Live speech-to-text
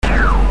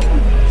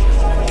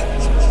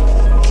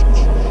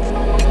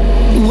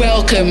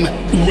Welcome to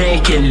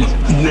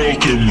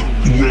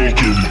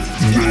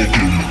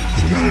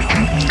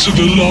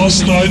the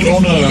last night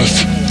on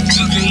Earth.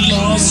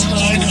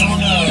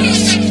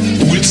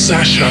 With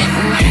Sasha.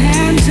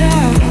 Hands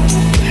up,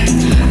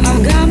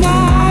 I've got my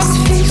eyes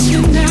fixed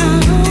you now.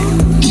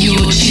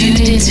 You're tuned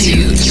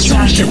into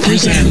Sasha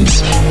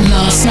Presents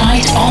Last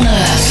Night on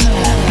Earth.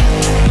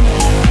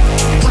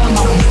 Come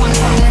on,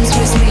 dance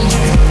with me.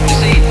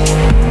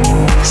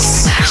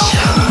 Sasha.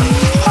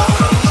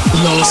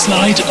 Last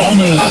Night on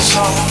Earth.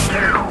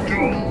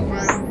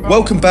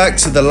 Welcome back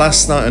to The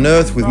Last Night on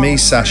Earth with me,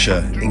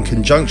 Sasha, in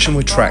conjunction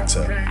with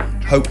Tractor.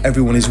 Hope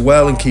everyone is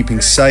well and keeping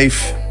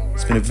safe.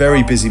 It's been a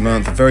very busy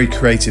month, a very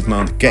creative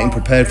month, getting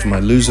prepared for my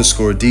Loser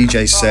Scorer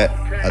DJ set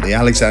at the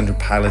Alexandra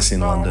Palace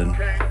in London.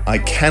 I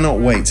cannot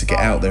wait to get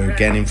out there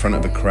again in front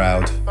of a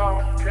crowd.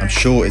 I'm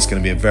sure it's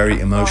going to be a very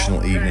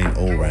emotional evening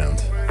all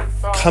round.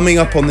 Coming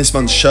up on this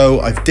month's show,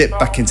 I've dipped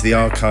back into the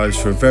archives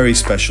for a very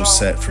special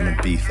set from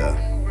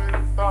Ibiza.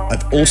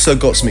 I've also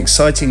got some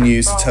exciting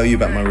news to tell you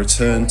about my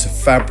return to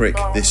Fabric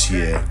this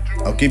year.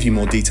 I'll give you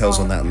more details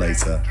on that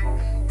later.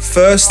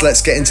 First,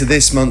 let's get into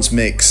this month's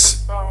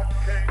mix.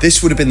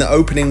 This would have been the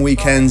opening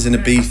weekends in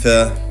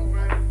Ibiza,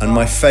 and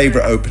my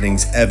favourite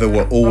openings ever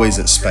were always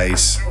at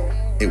Space.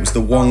 It was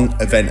the one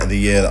event of the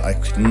year that I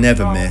could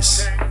never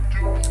miss.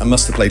 I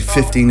must have played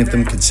 15 of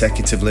them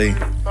consecutively.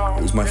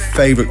 It was my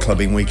favourite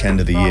clubbing weekend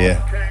of the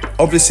year.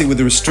 Obviously, with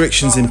the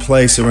restrictions in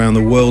place around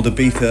the world,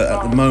 Ibiza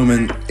at the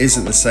moment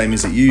isn't the same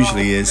as it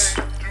usually is.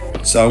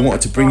 So I wanted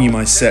to bring you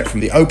my set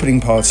from the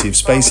opening party of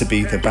Space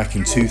Ibiza back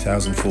in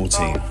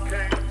 2014.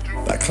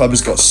 That club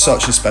has got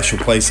such a special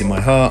place in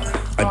my heart.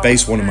 I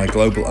based one of my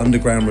global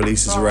underground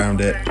releases around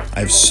it.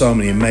 I have so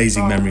many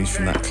amazing memories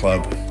from that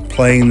club.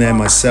 Playing there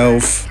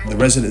myself, the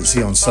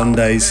residency on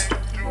Sundays,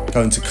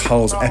 going to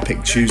Carl's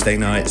epic Tuesday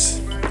nights.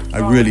 I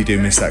really do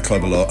miss that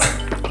club a lot.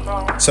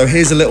 So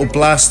here's a little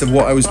blast of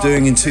what I was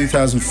doing in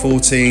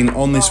 2014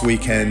 on this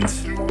weekend.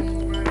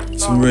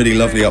 Some really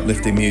lovely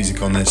uplifting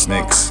music on this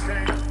mix.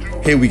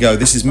 Here we go,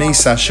 this is me,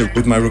 Sasha,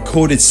 with my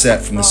recorded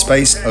set from the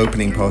Space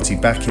opening party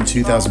back in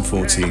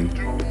 2014,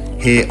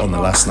 here on The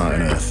Last Night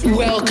on Earth.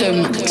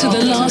 Welcome to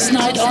the Last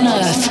Night on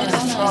Earth.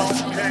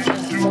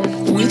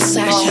 With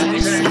Sasha.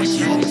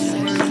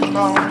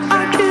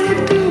 I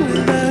can't do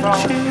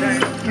without you.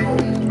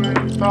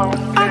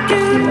 I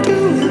can't do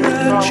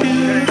without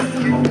you.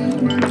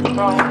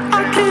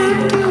 I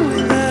can't do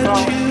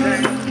without you.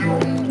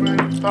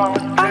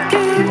 I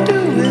can't do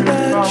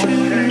without you. I can't do without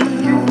you.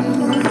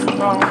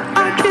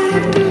 I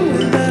can't do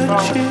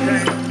without you.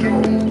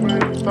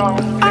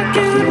 I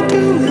can't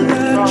do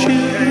without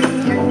you.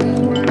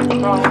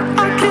 I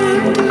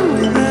can't do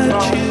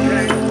without you.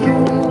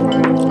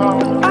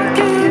 I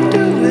can't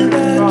do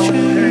without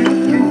you.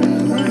 I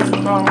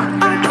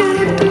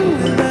can't do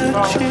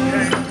without you.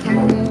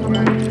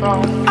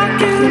 I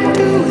can't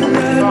do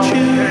without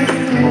you. I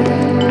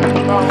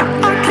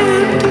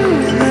can't do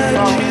without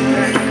you.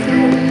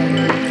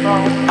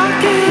 I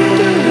can't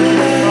do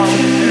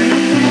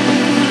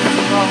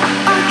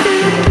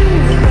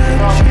without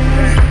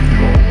you.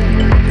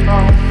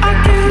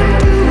 I can't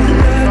do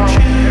without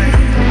you.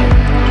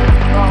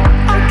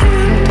 I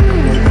can't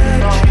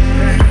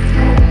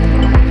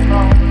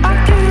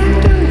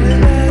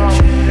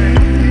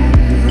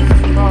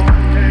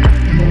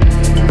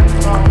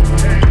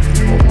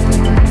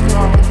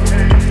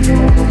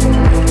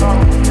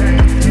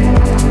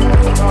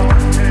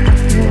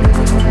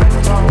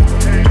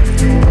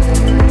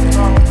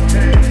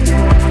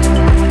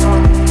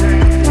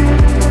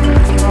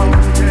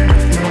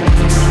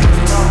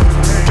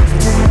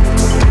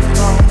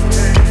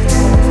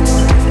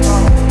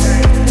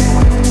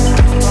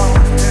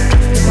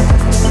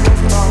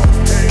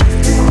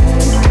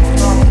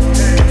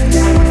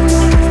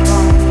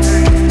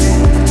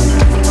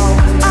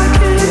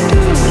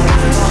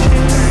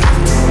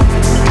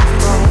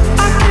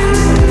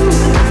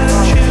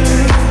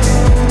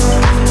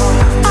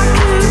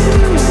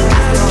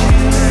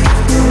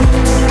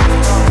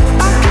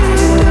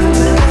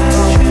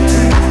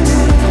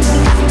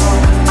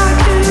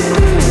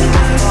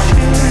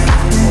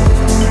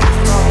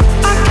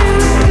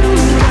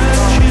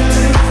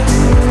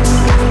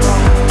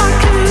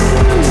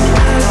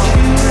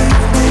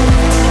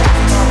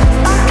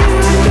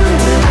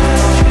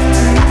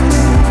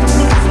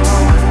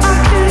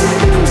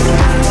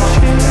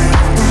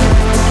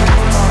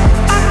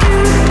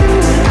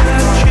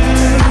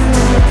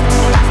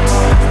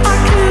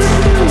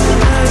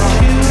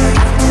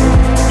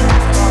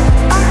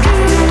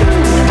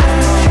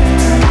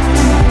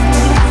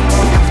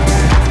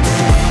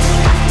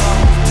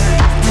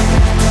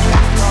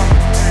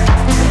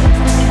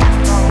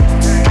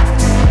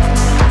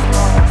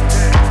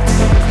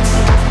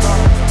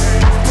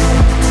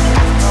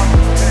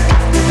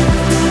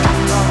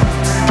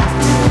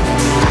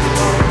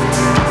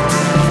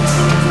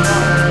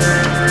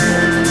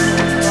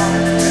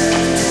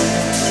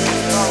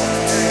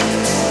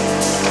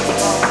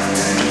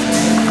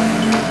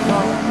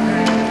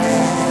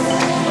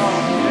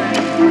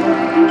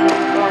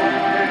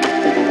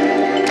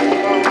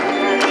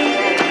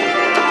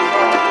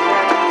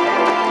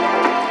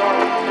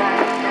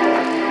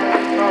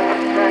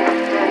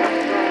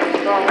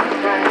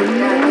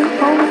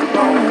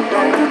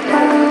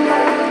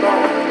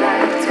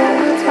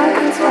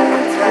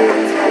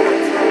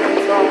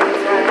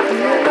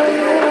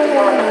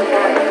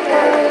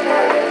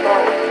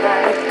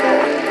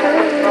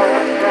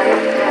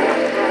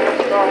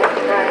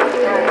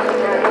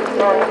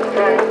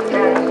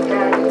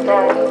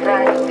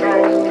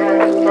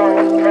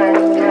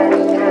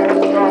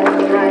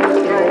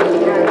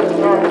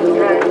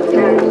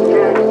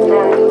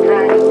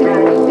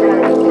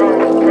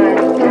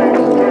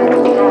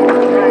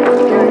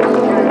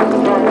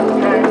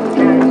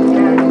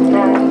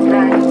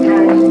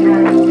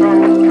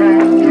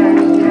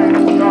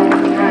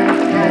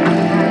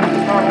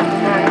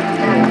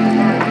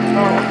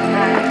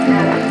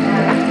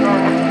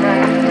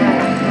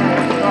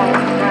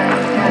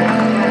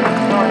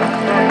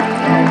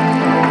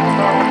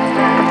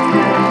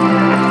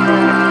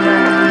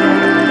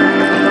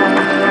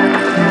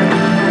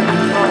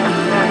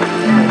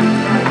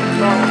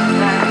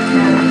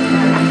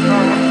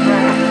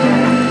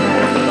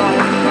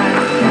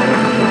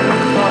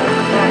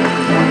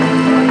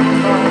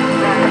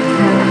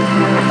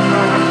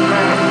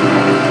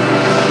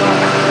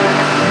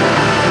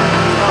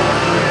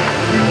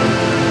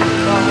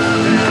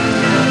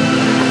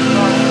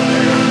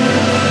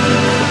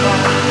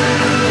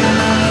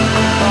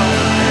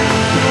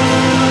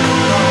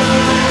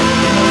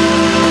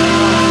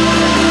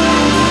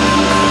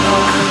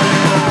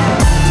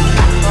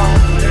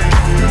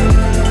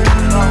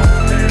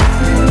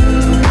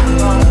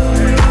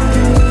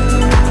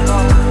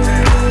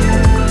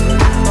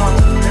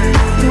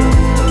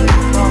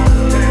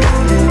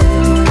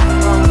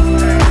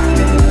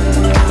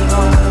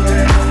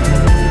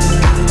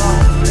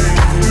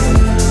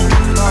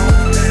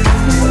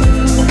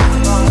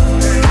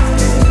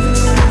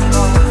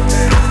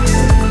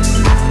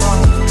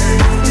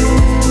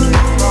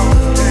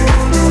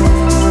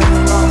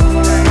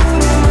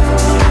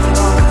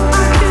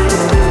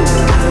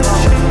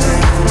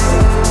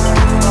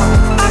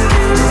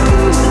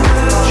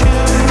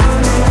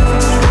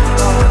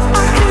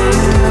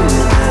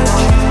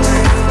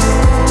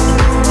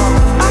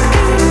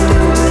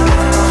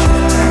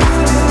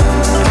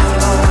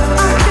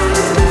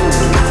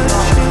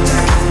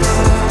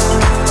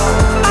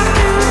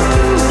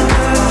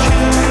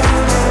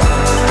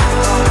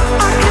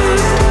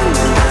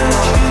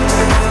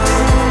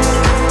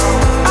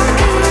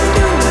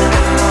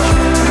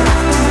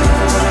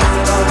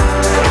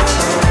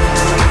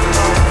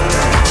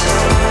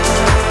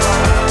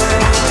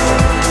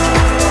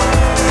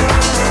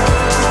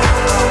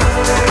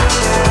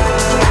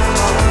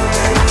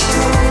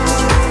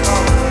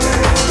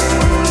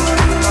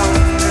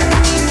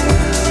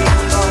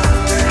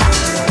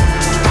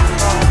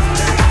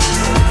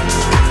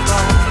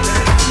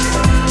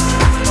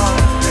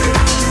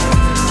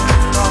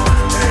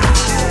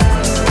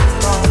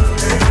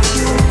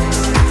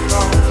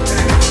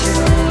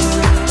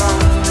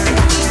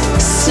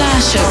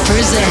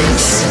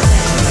presents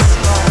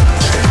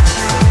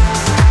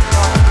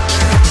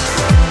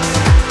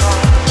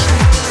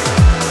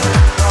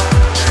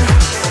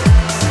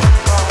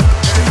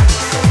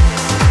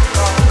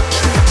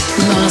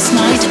Last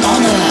Night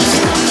on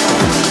Earth.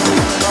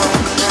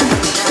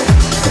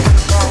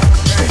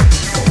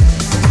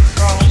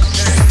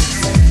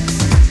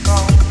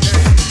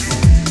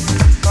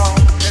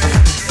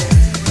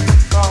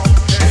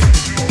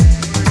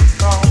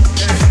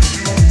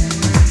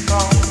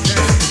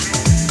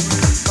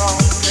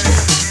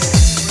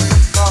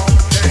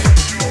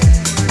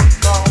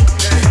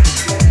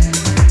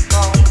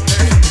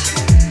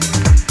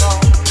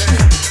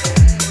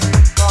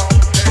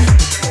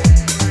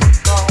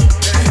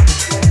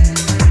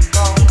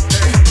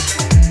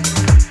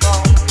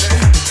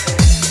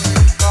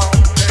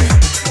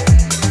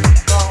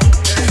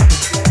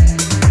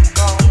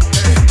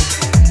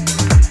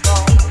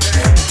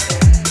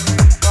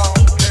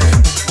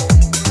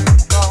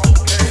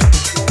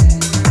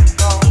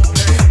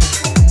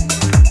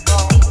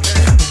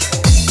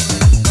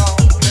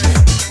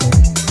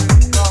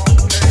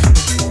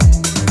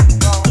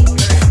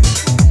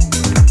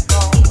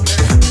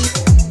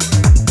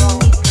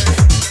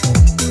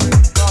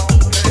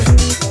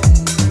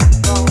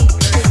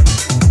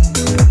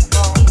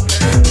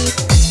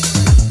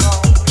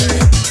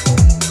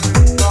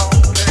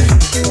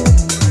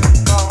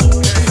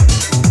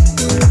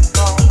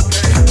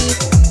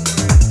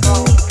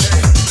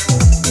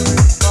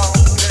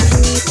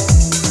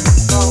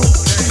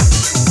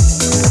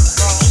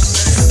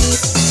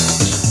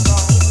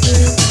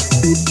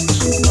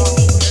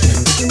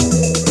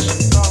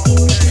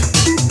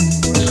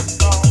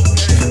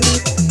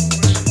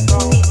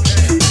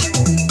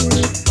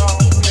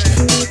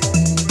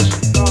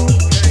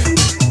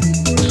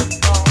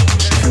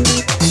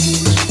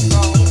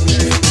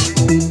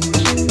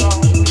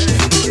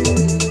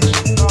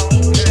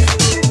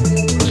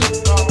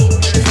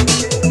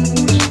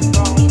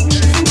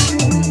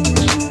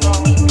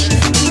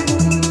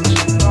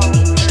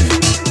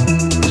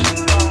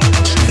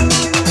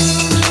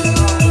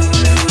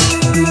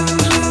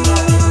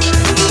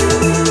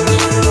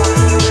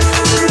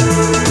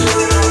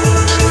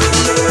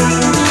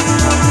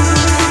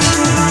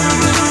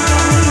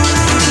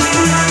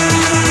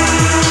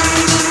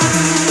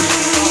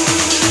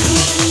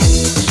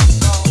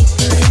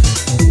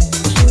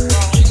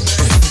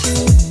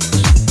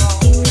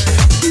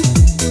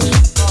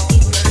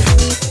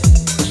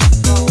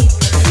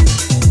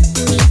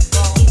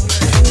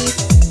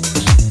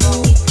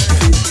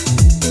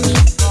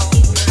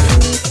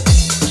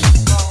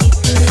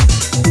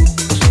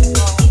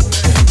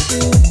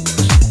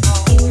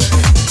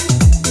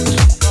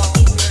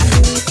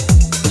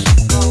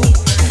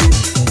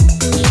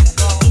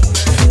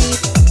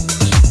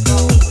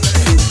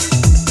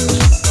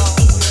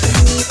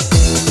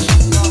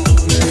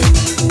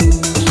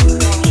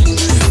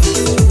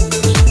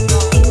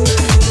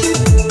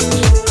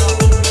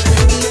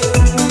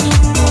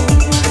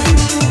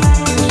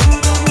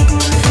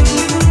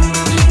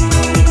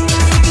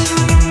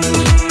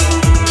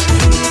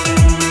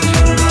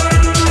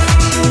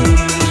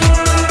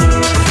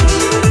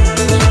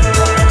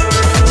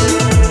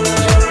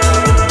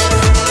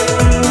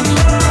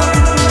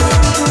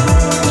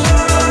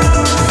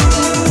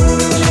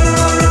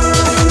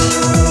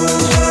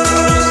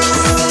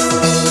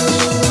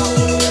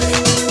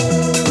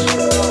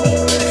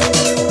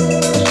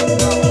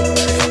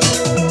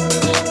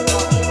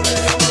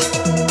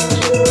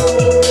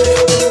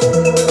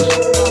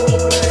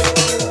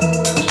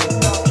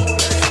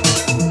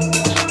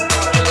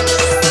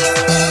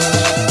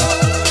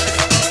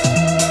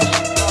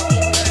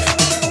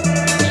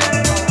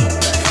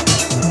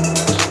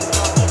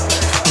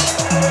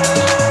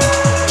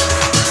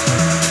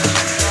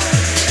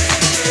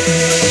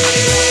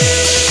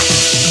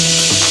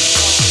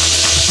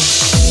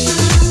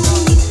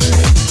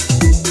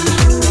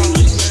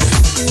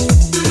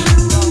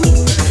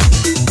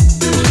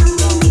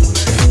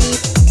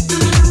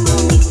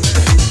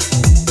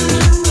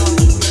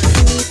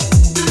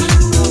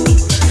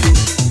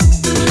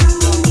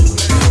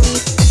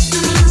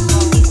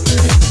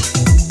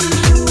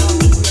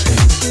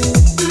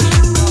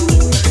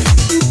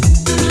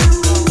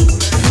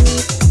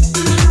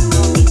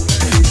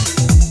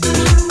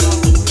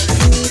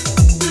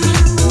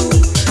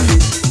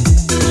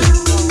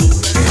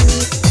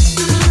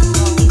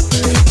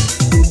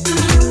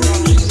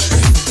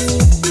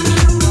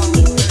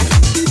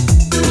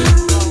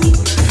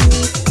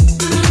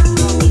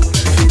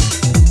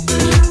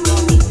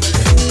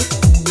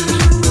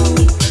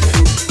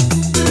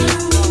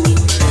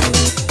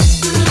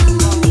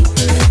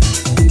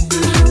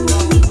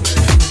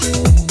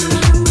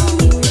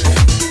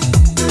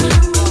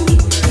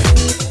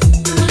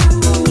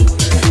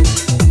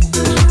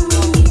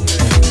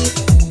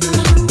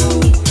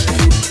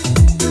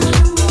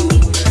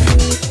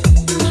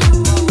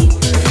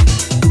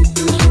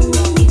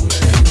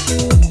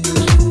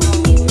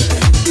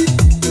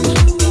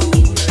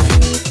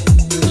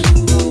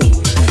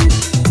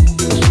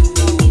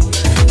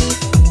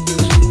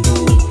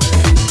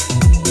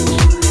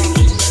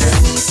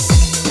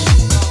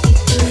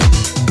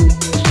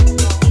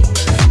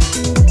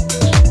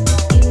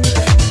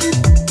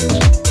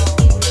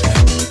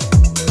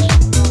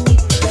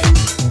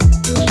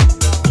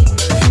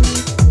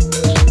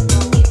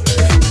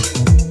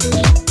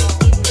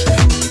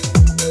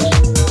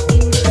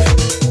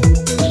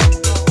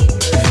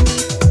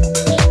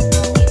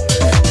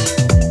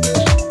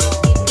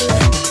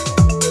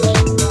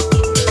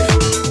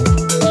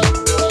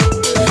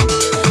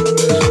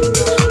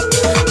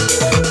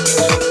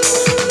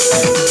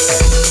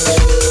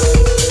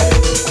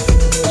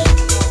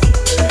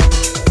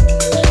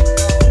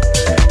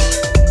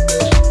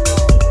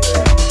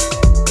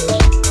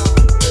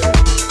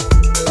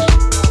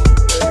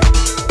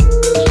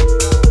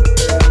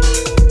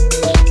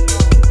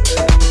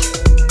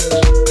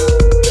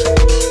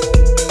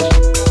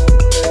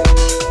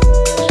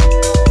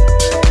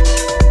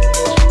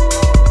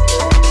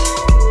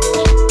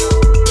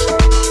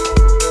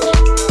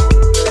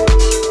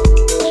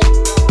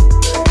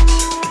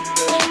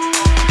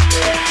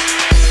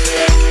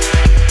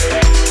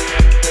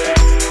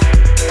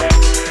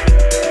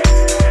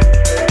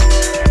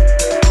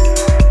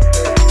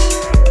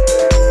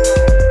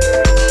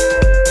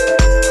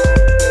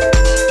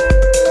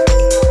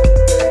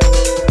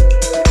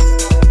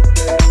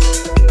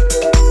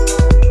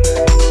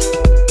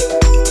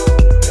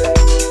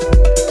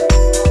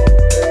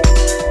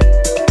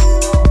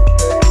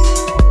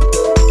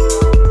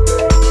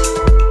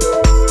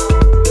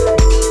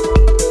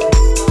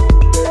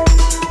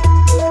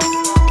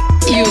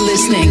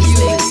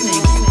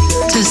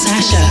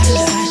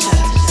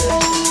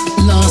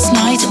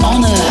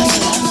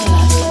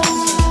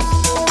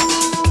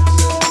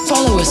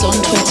 us on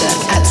Twitter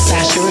at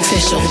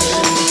SashaOfficial,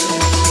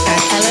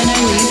 at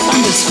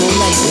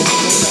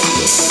LNOE_label.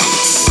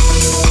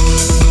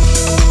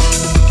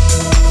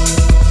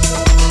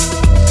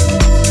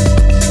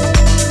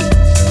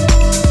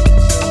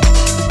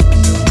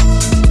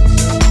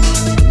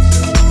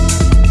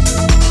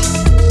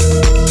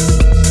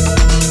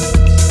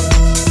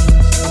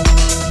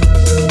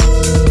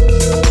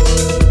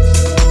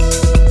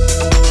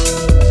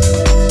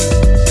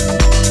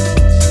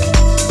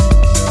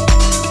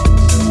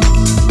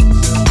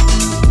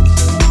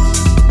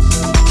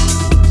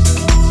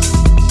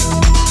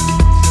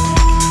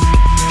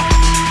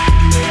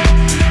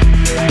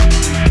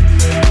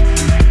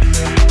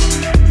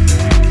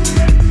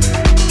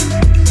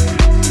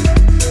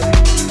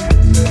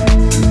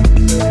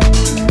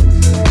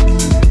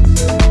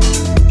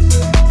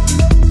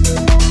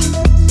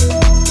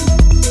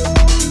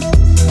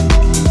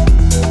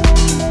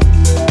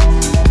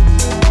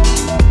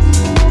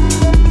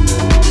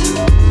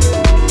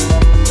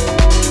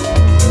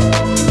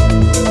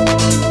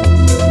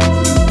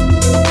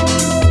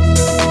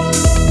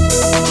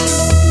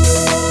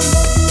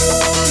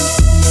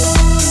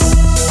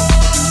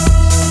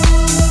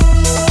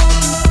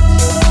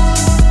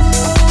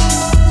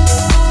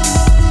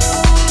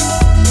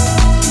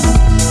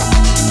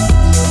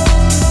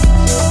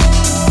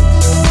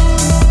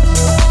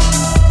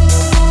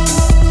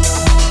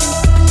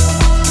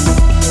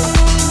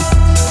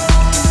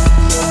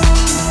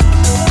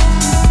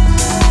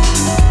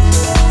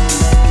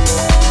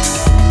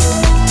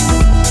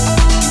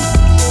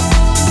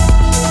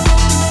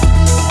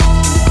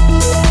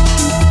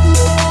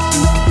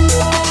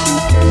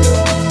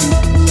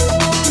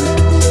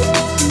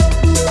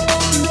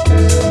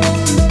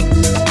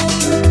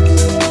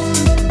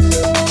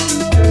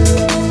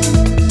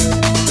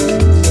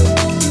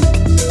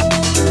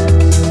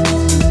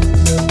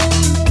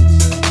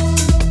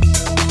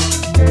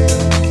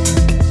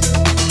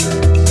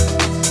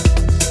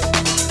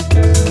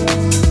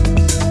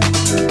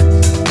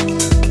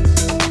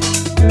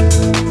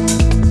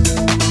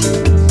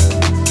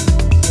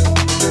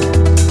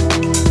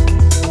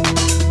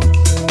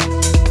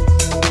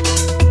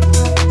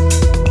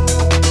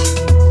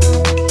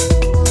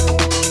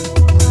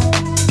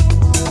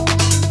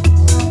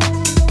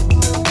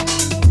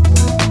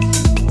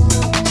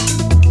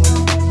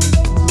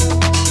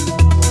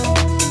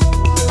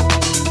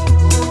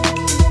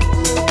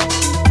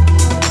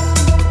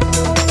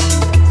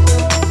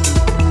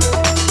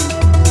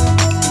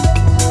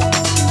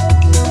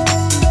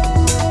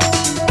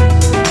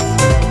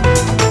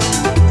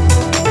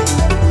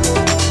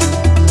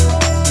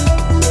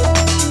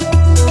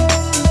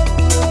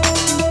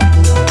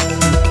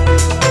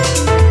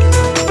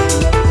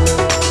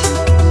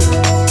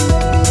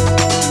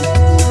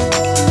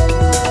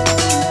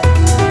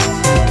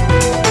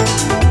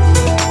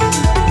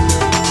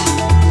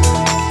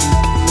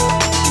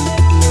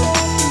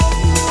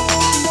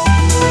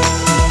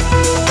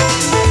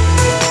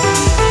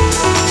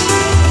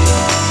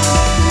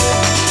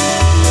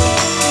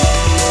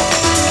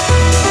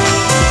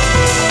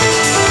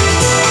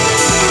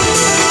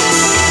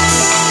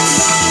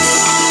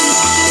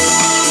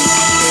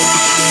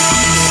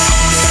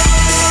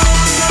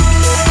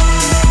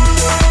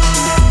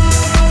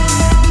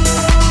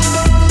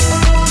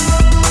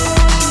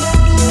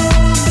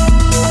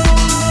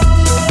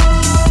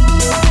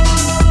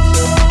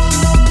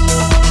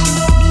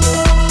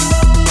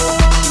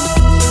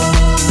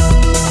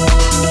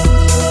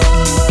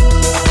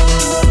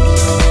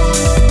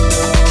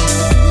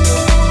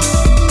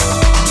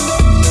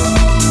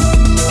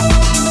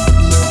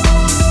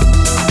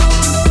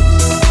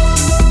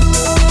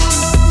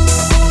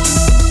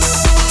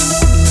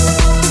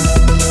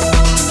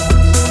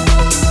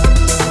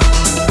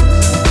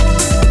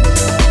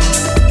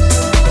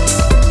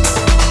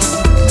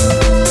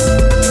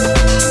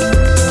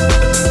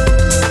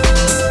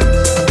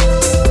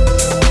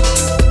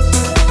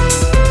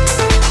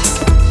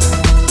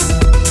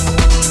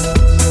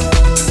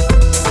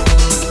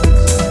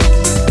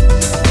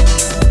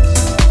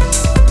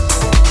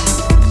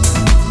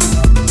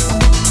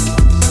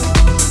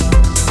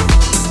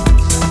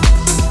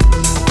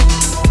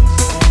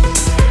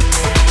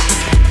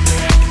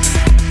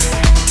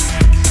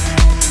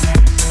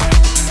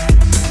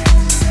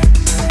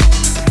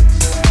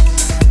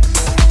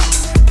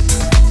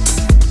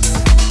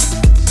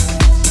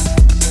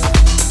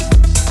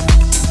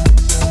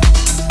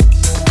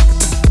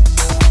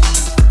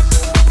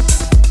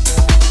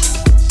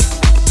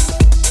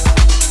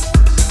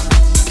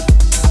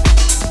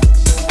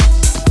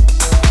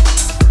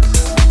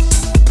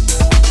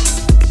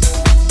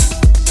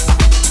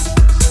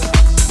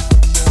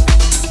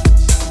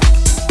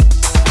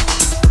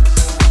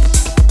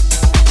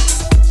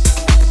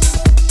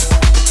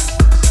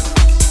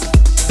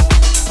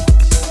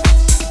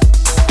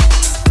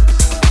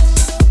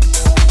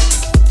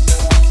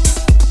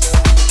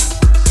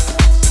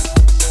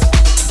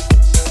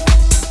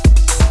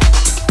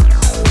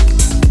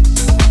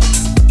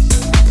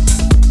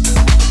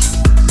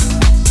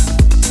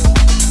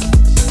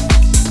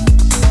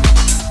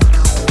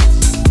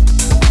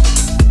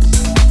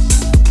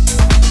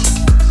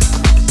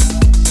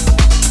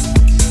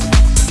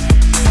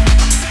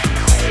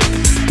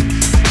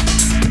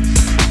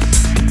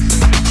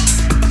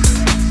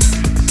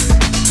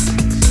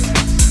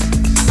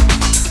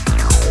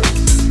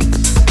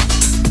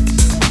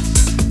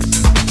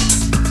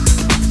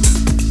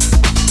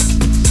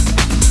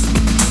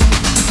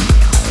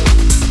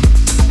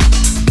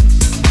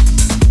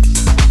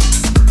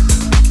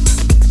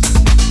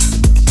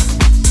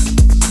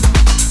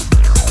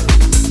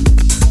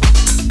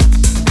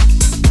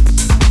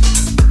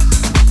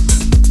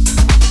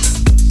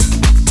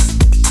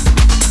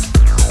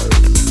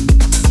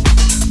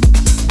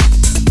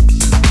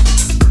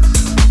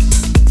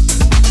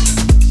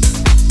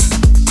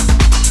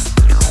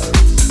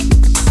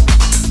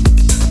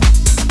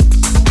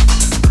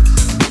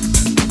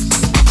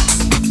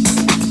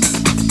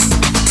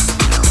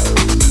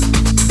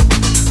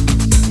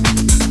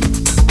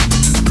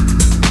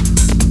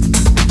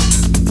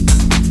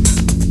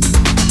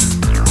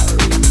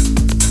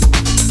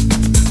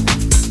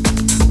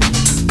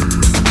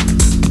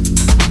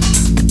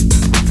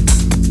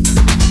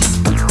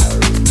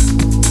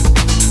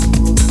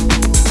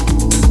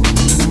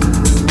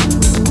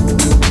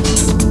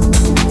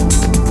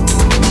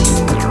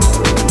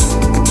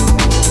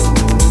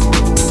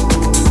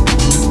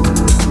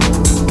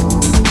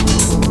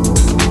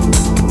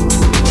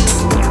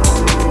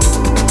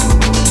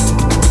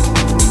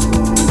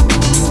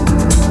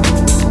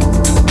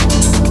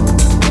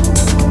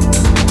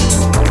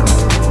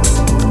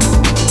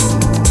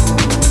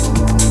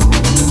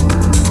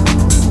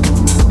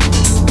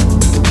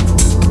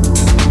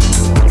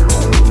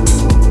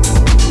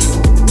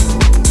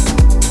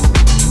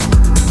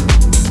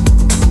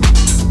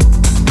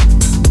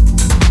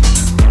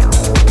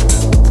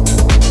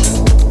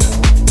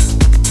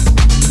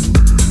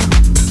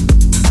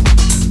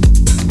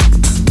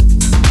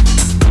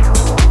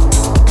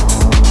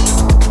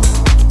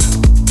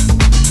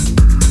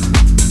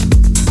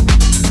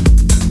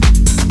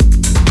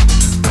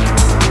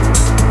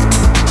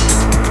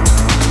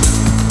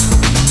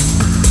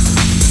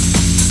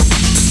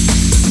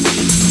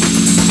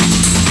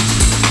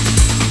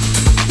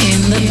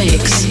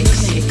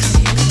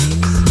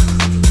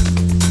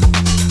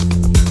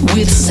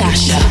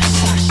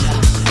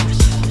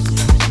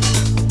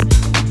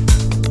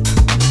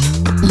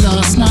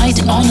 Last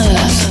Night on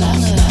Earth.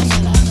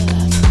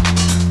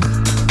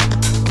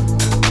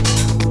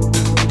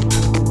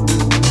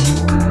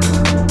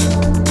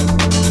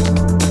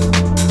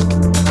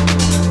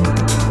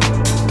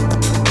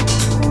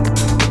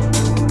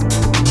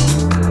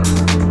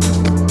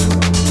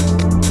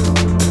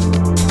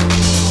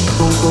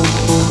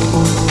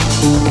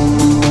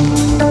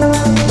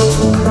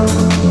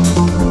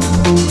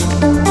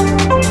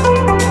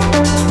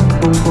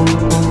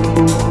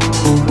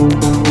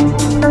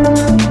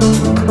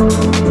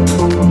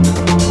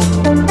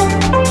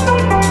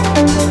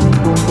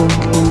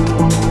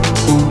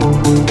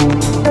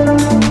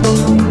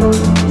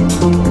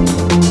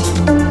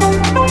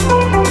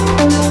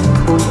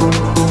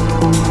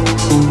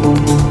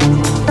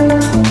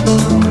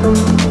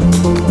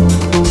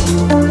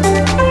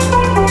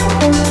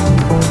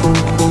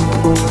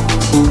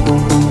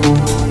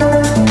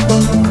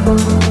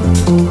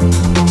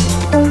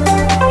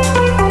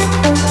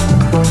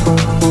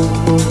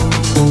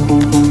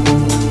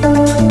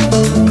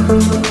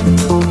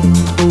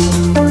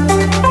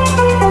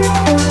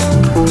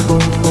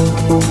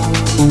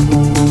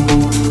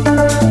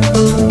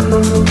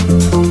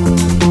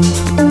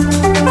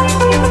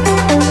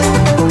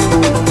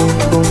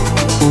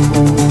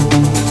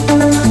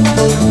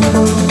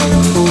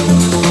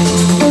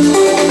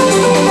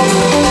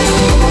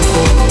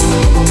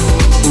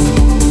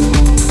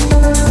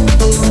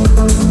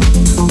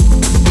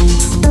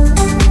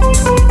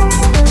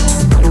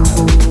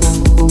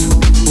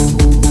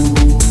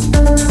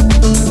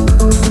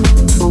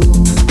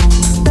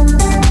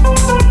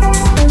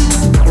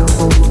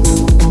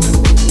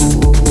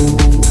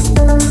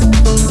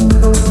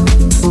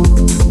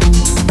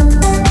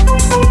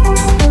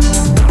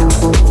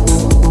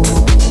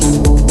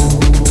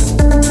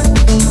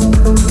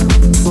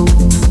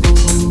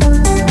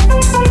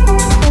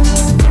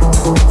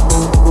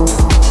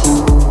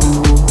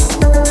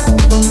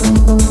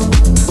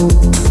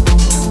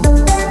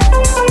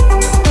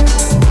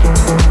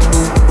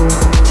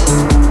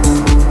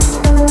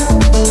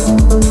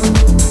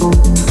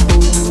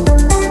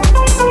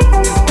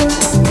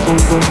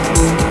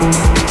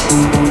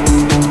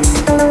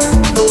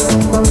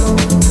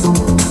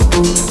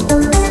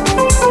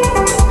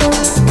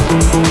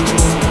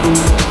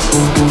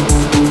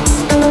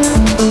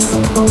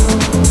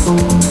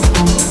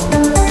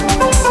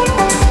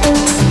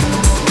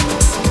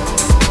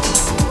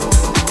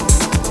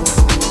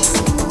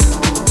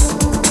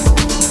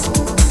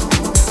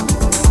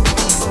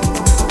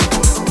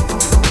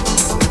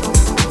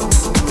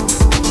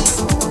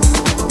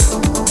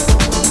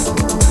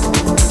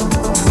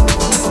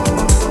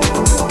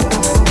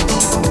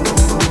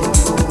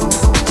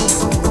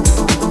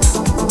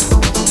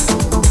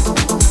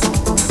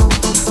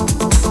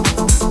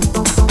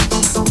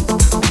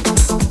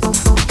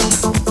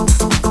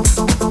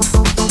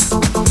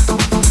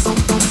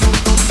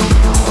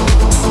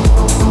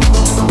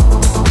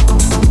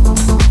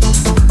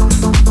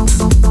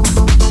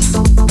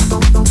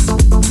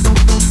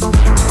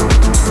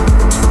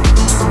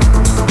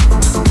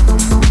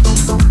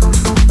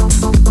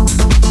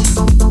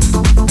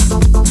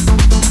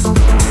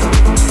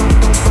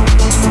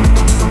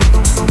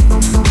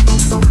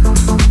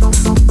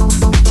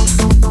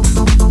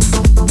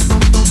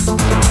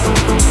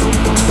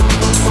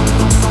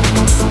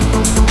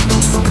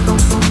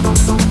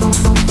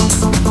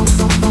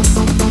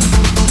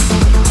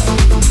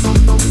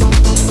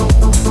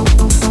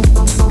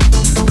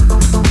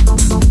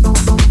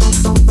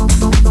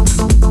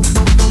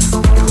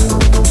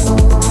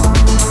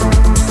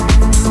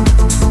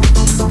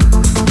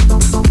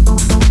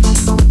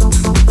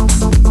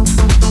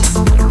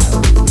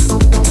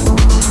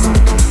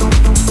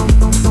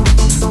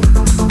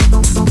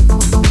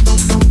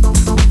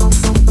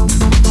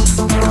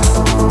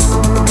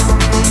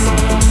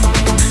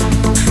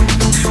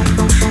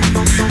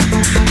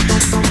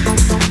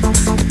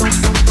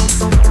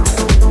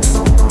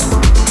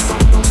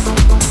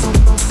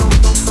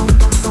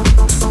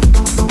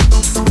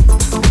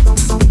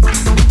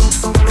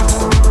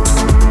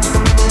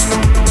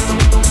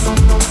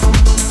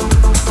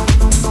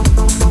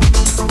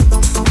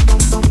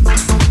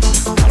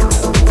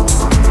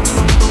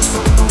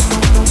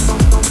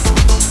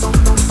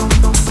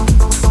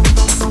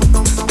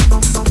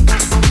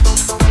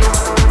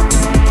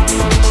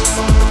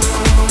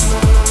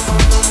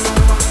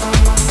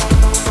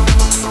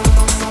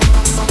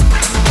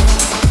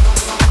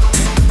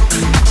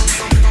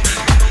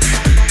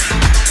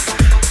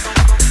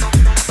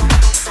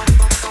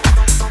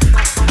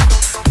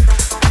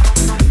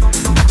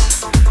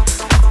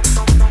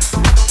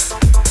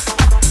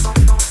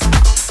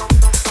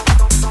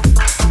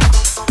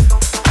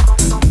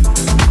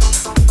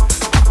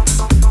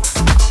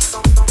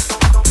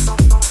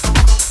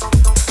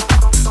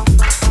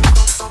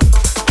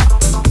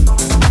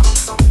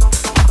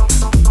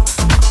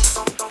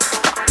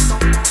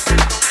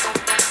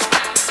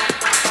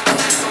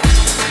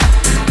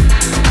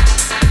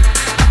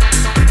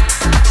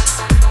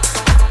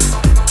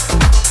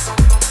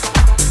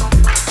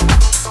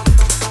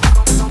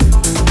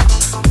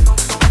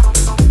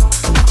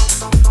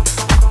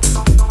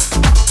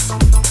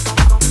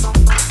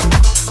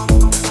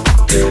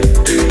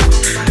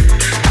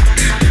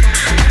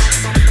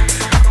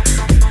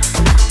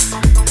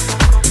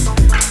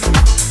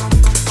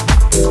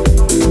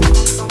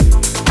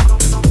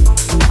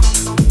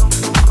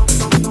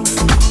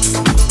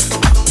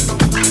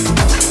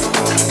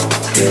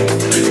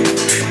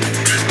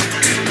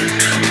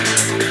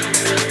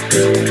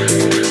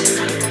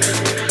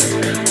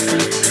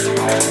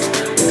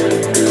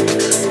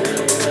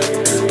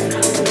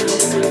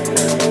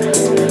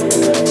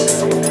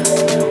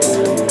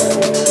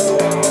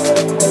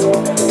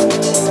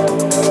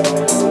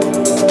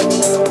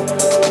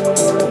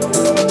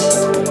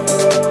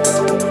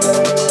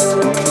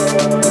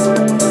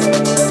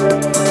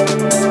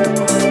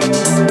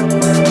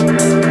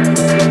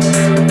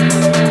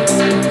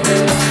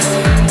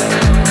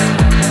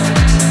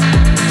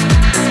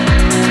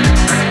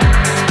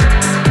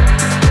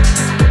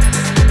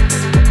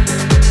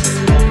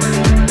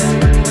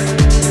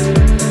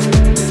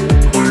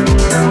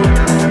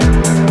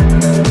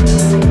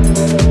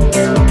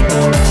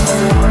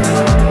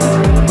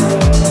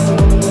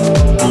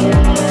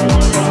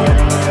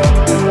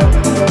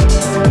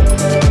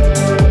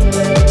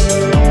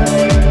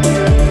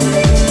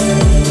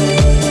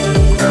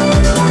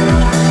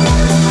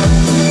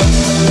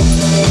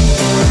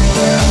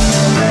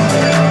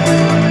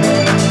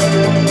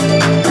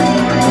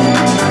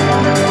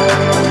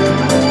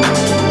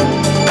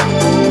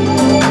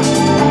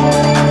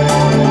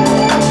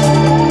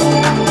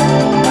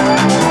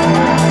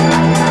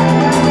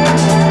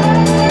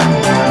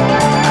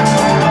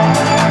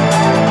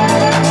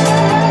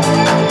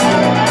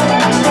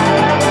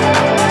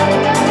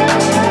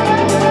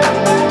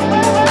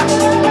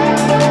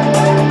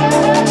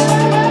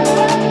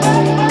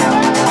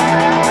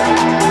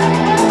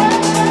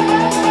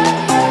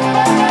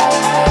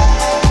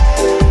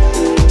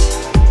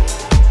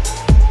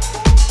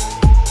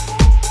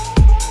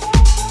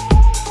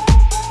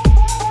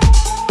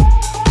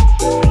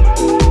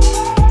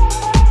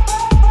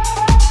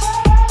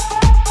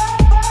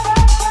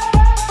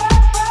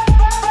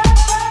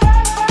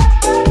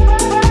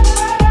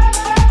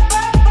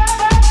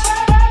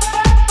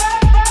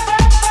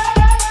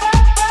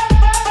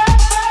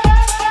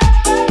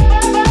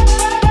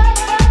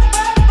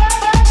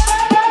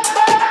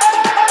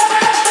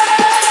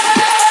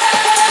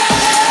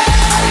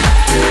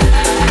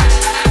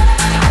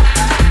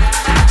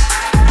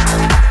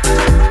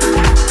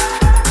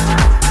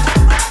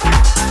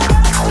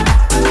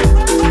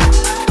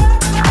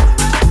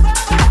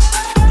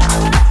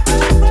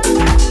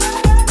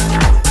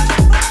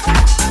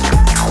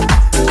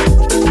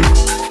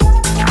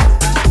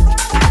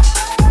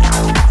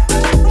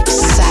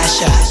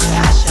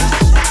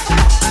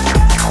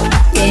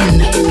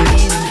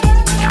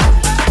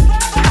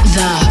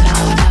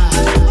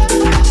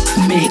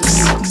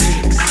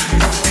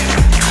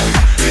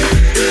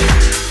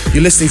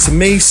 You're listening to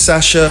me,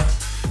 Sasha,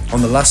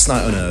 on The Last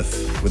Night on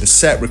Earth, with a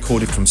set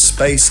recorded from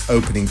Space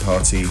Opening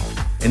Party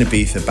in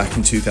Ibiza back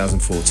in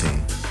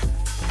 2014.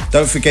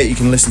 Don't forget you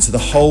can listen to the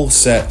whole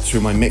set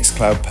through my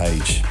Mixcloud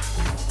page.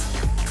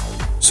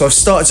 So I've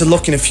started to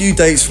lock in a few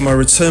dates for my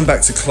return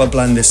back to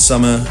Clubland this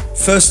summer.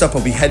 First up,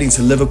 I'll be heading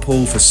to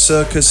Liverpool for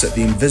Circus at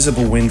the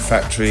Invisible Wind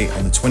Factory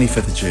on the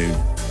 25th of June.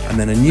 And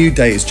then a new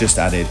date is just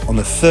added. On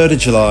the 3rd of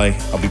July,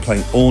 I'll be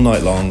playing all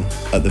night long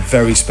at the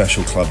very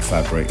special Club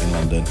Fabric in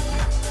London.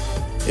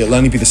 It'll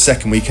only be the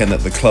second weekend that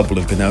the club will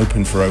have been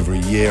open for over a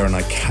year, and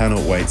I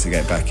cannot wait to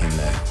get back in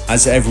there.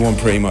 As everyone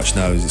pretty much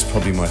knows, it's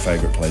probably my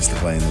favourite place to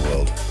play in the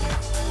world.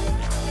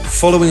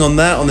 Following on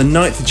that, on the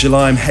 9th of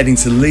July, I'm heading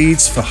to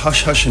Leeds for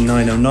Hush Hush and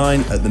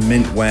 909 at the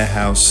Mint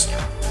Warehouse.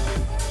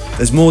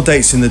 There's more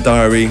dates in the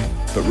diary,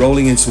 but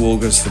rolling into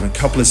August and a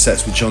couple of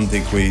sets with John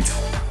Digweed.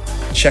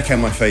 Check out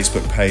my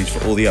Facebook page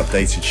for all the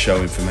updated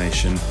show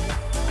information.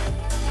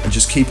 And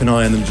just keep an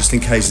eye on them just in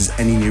case there's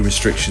any new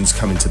restrictions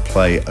come into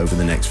play over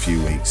the next few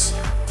weeks.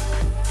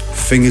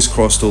 Fingers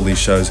crossed all these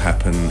shows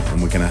happen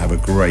and we're going to have a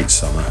great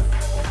summer.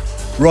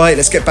 Right,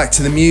 let's get back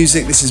to the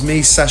music. This is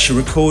me, Sasha,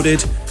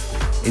 recorded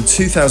in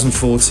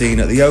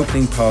 2014 at the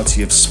opening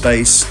party of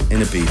Space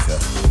in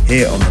Ibiza,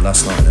 here on The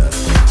Last Night on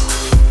Earth.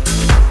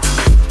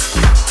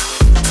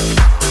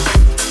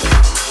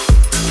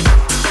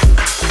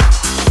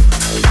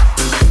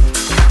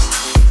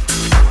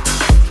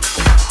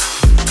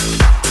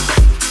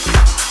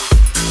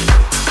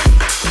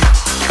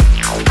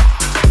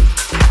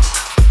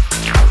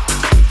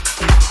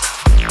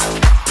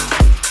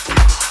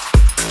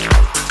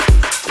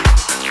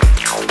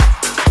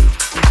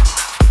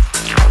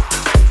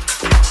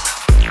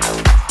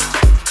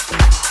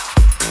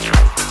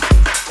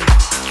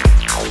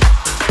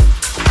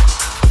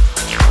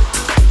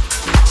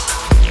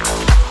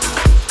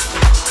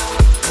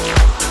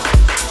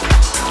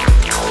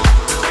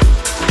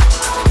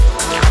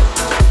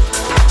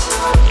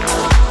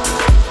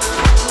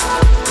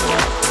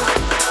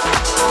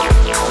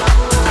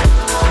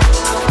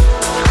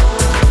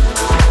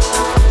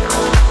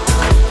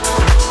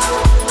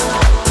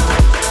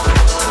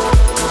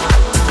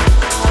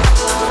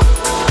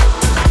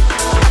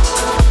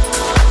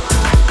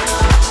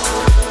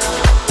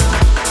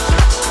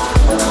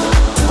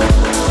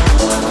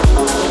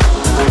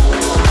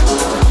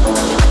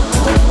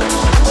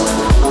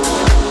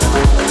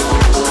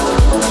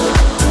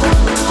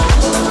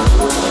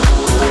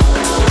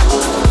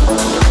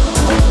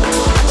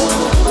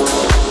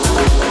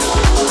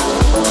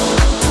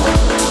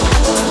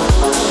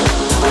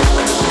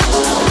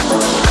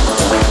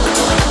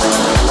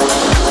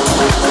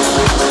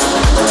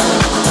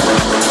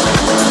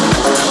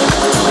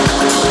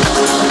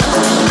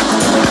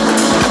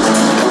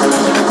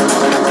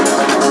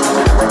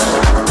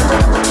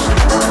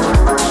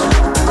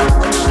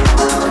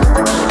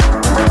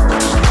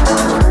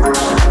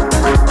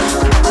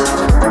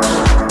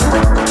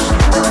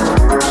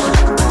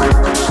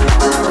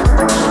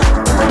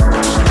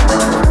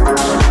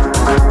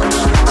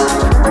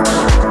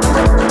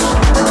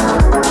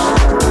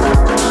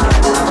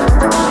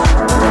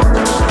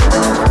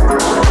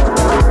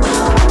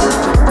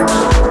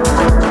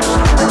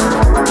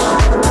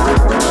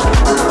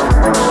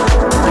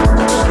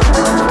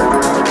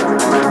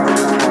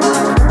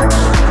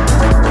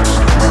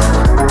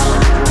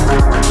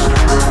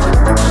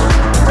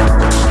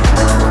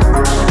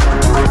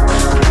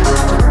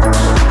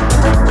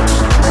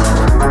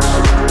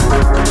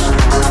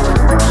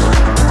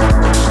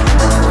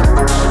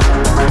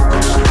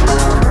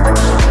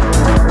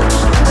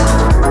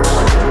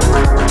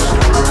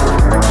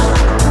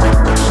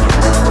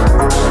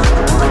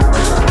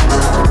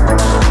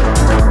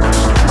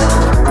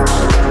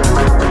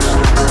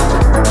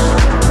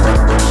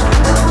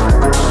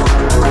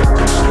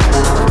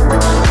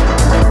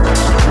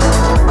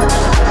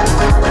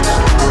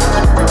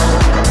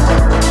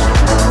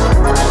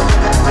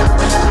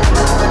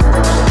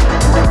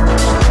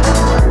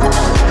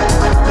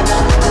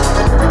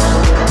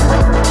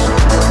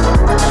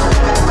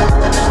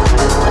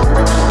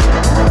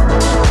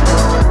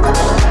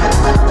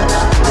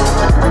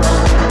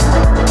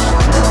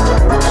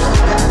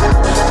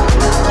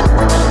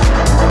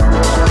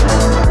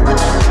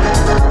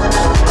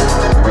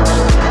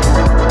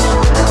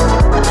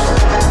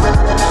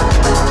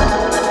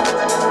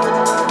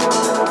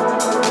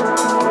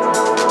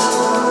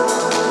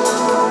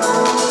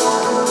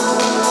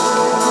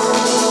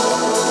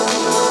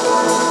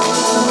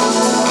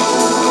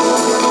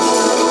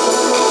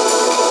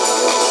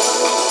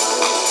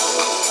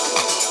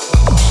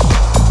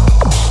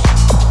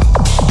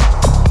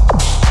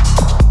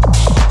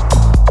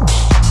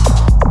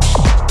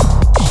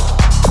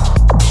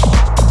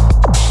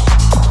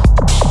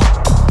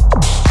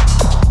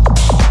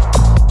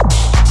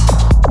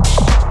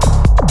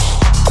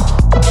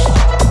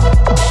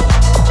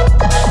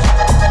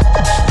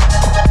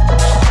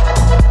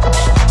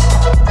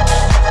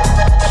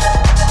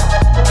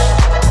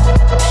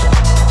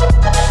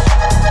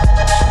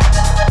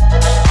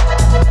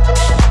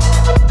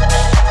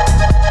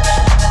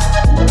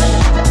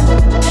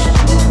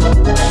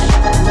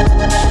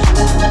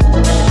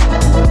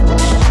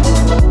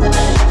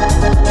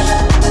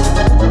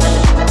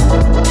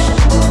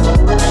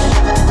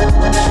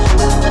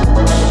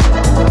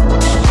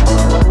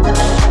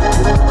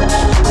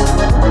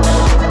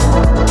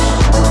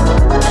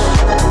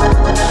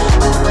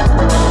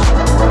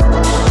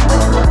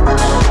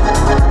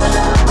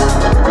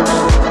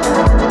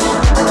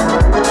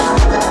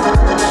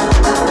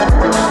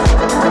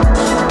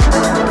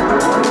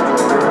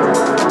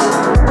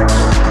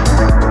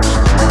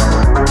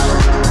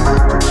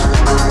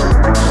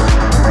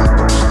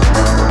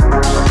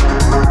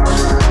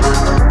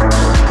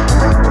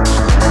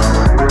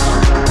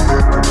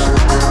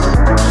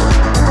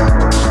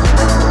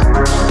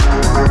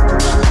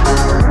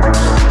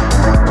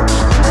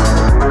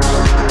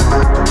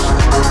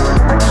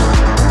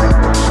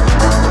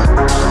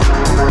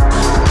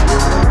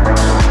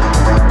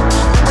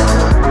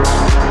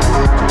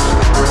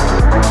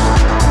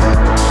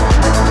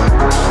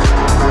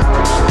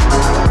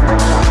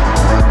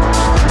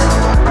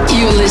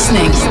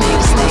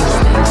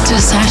 to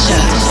Sasha.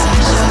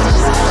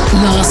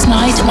 Last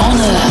Night on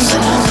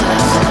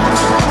Earth.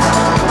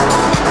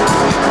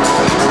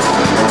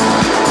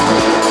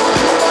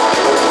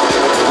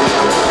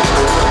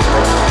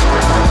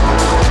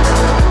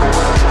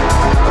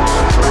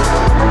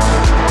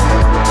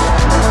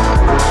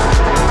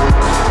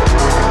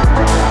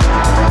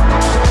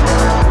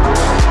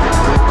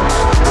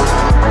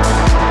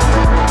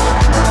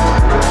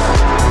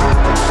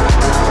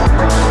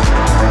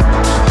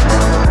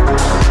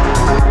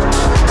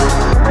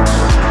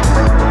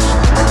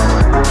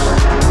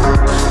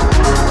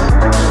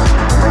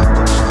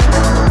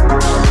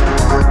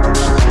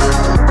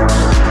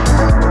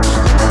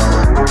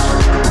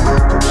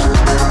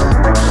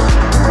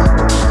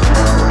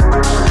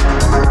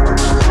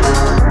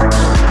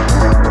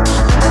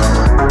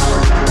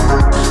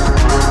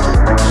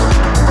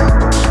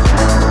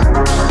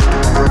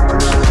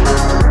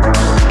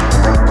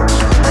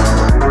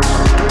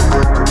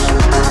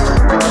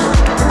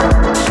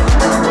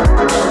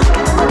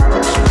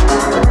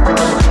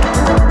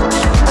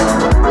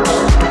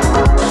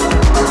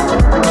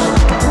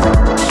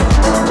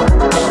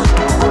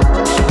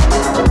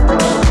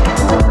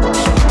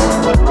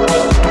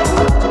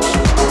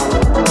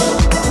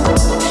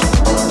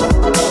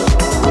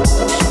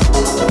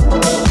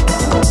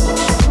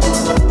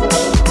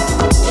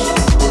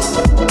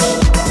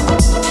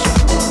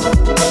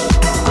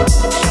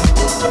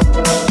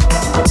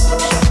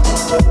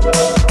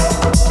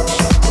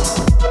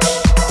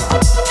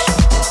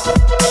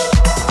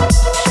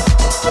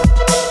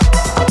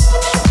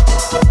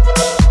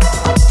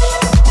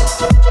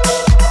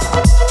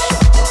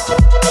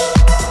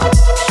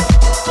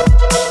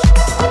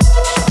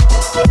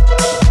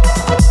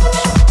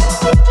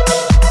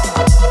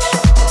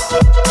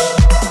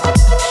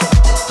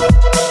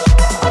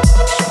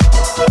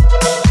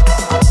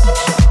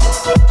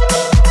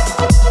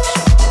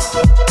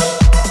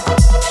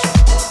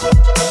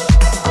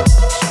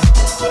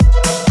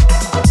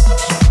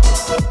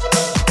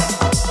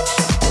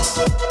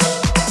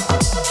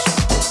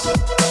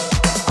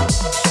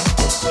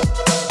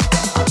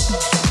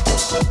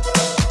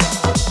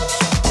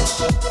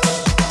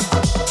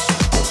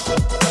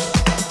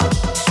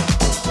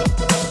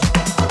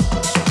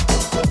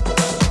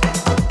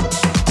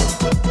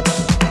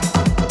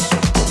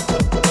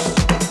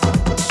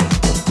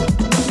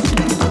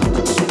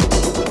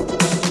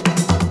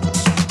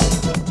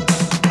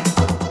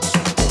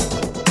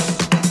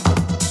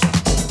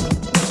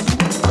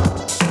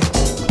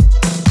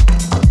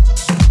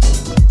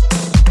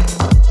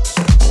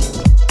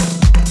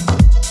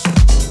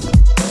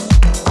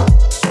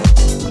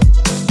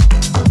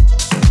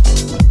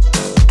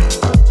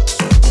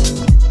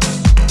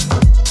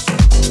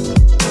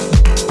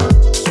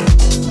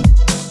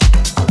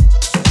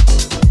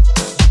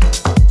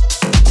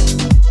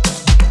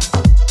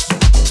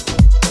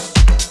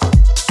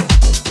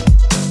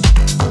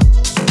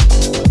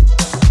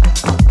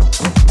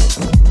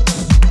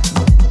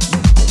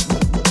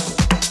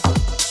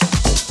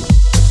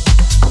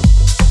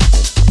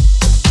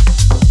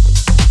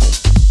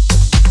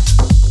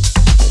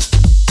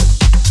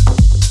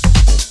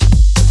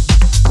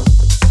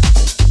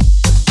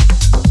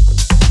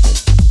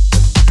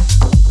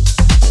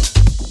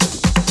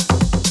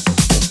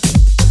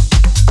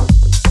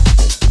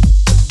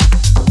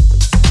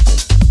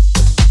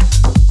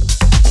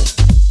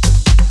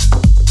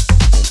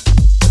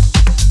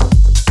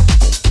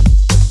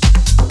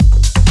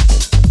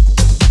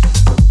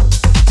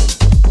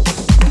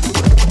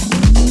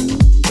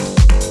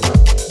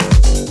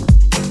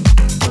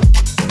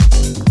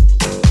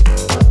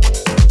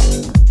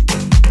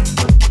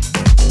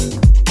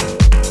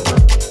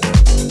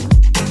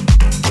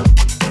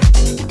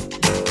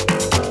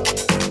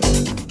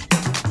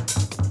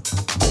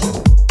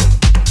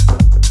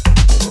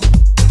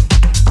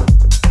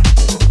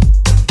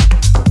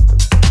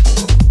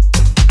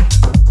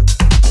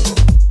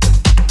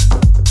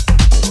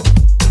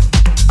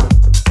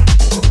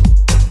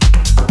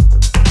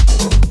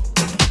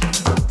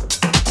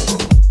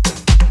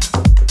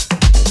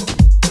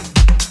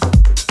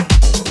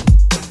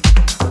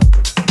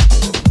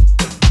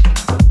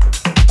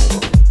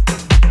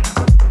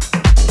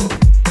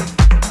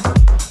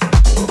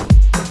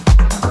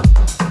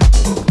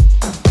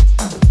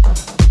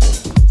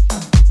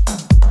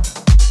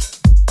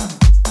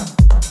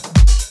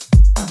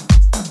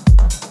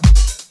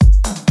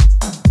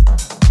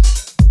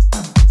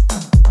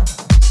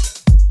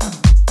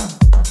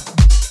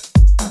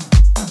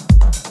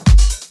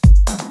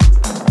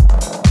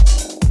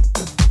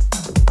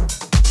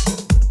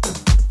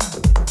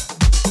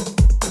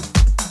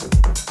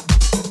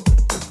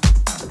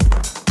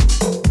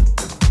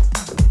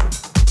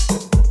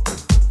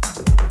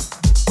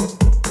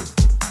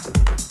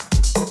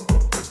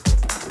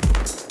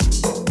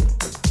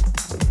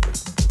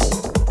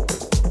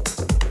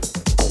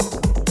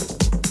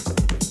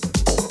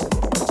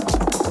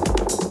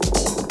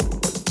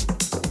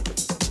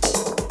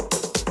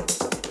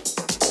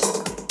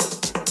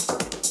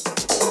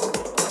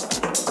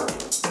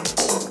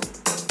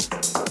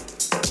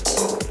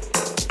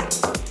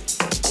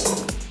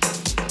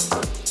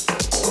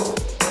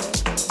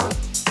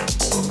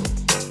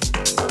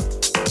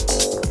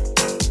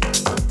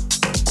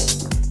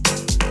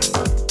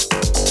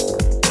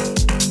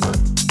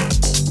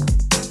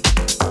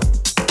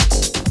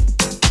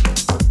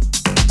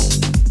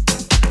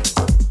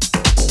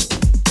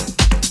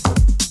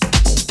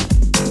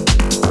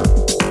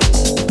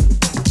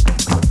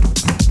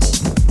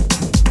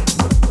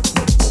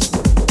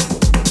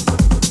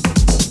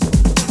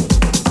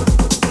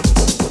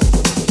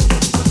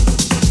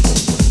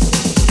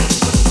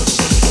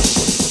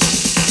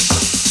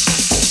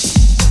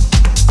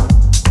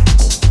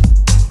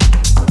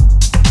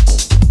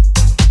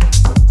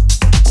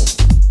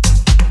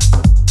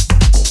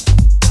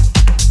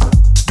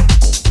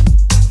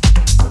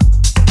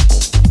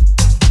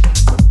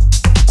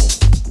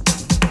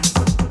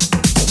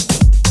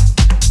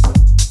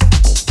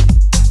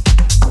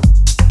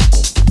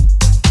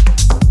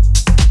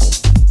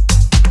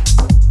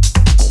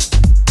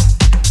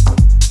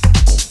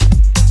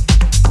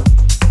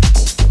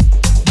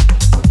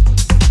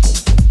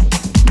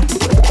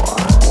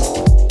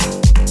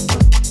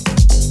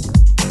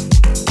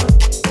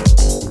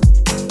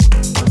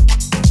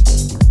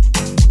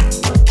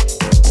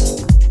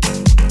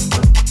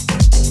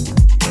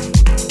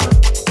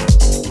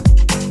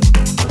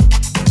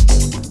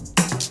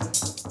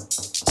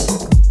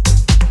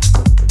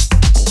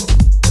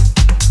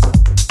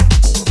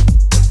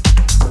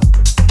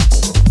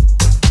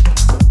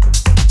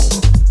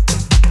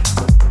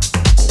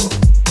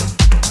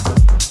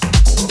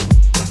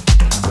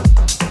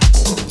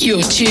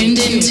 You're tuned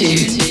into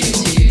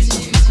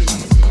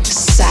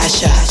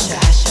Sasha.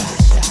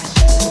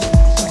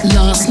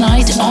 Last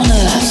Night on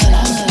Earth.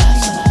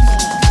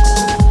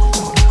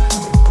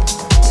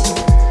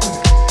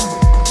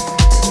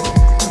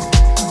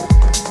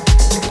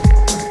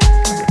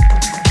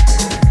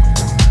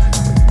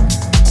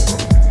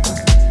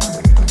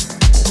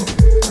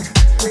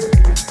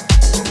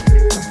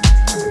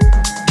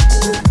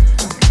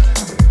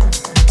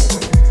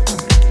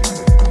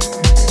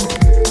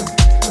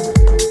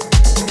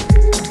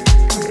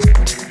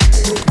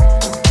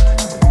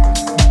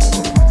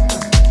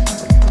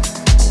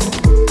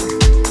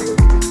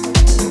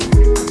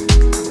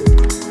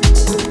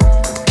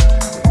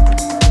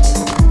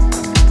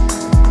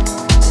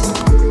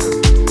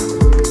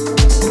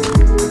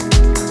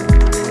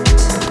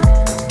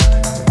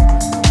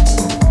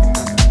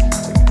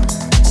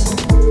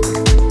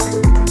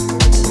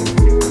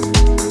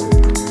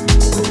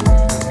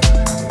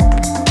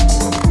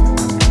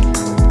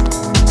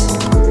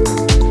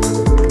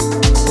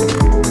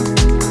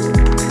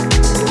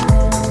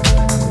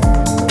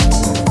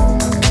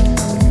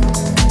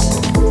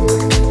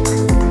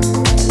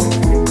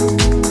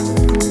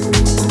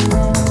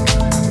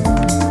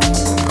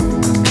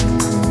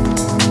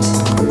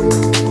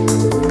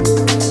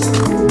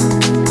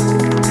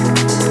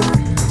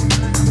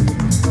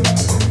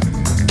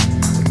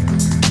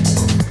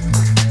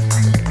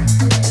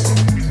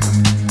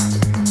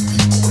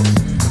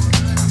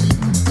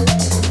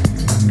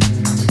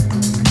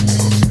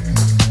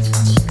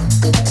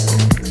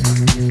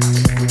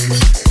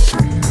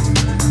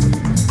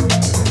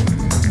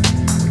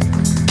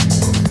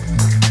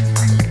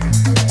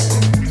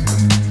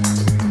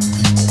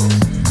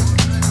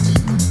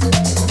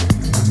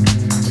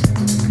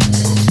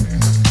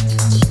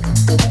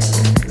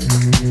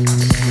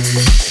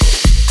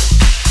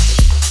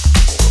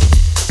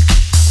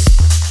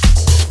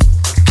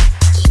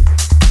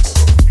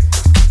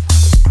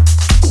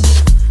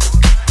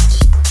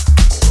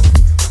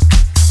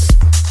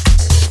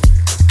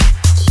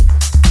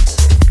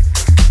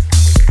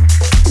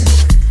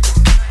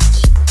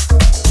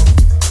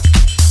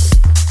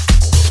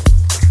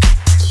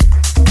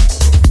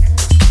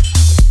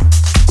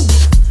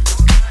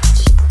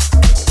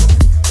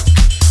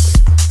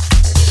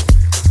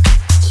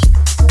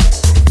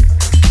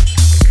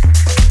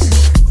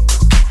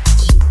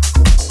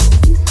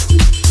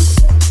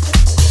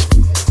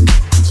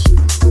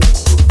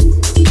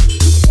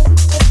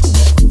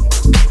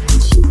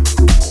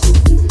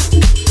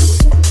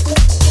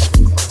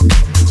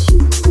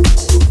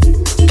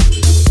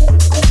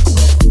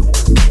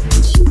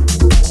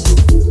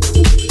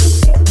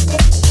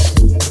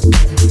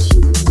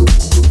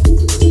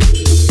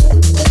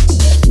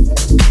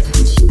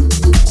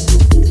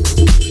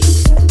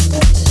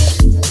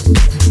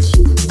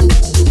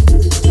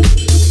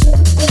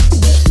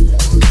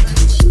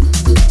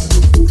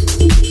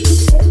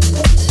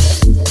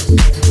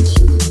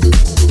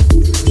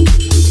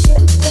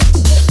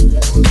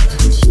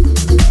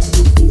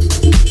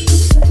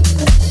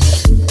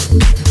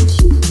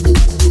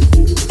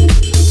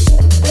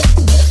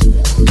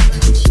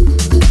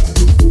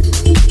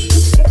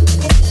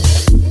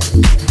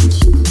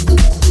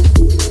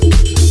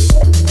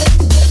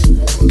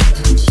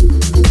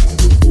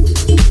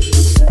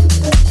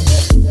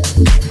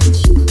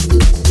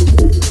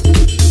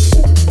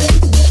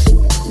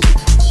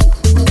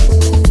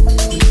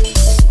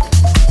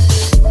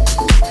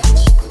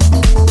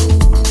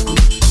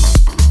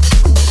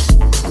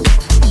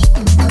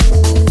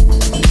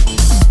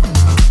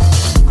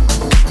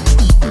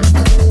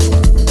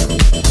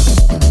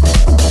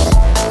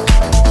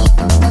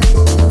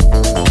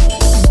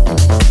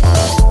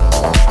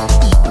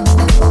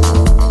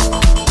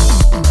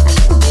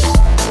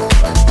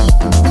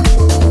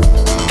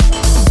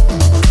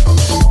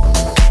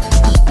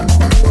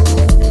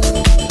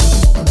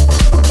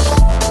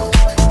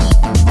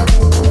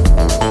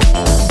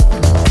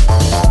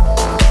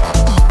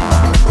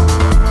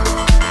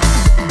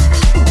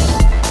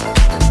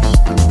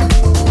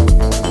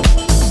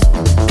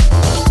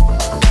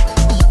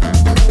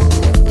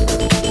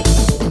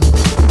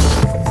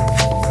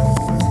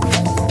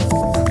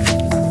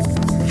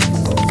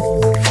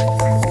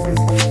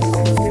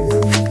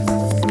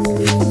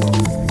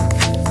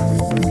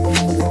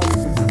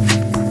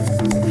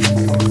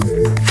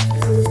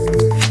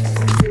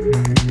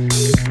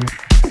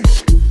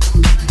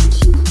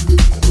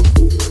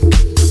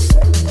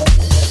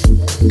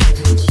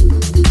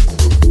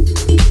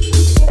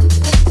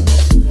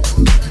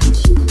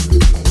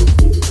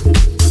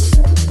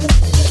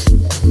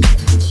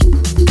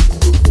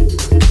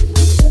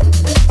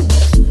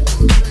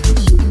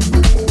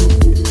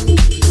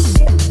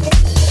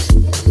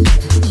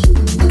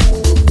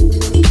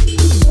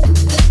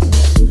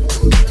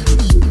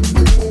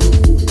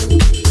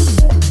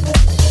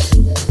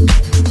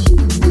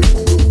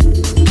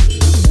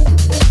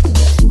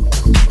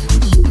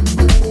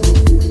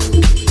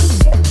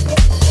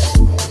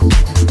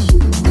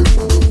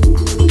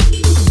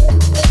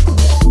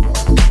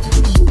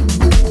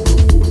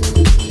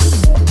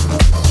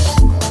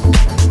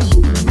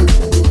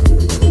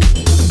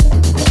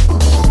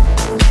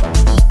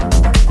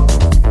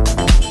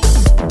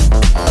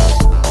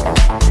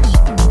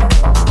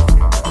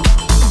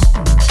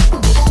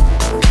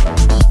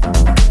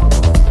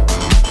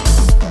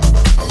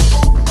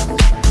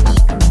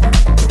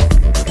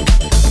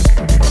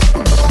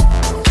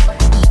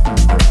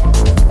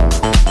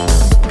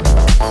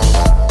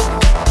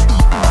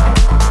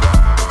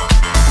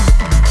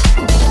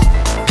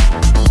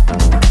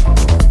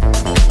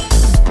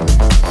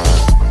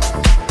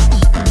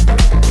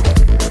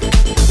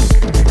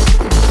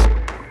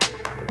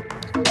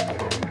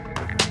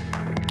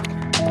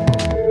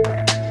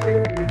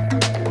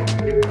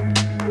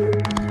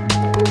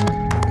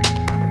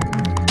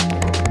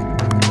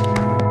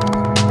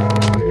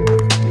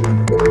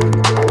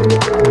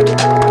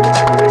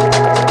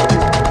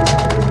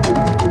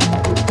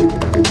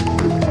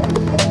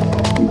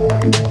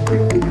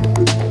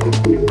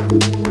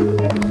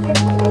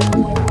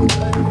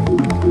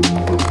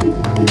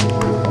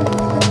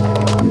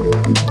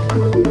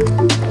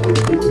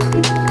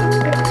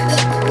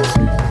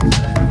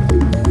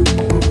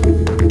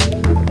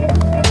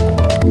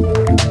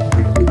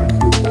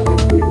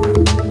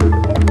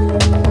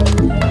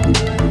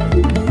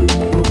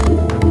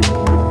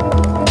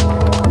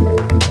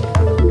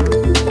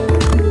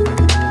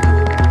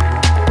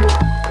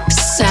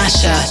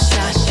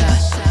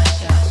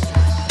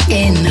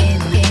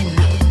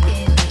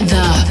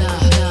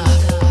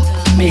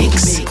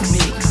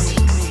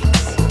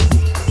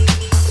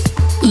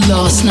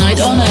 Last Night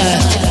on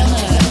Earth.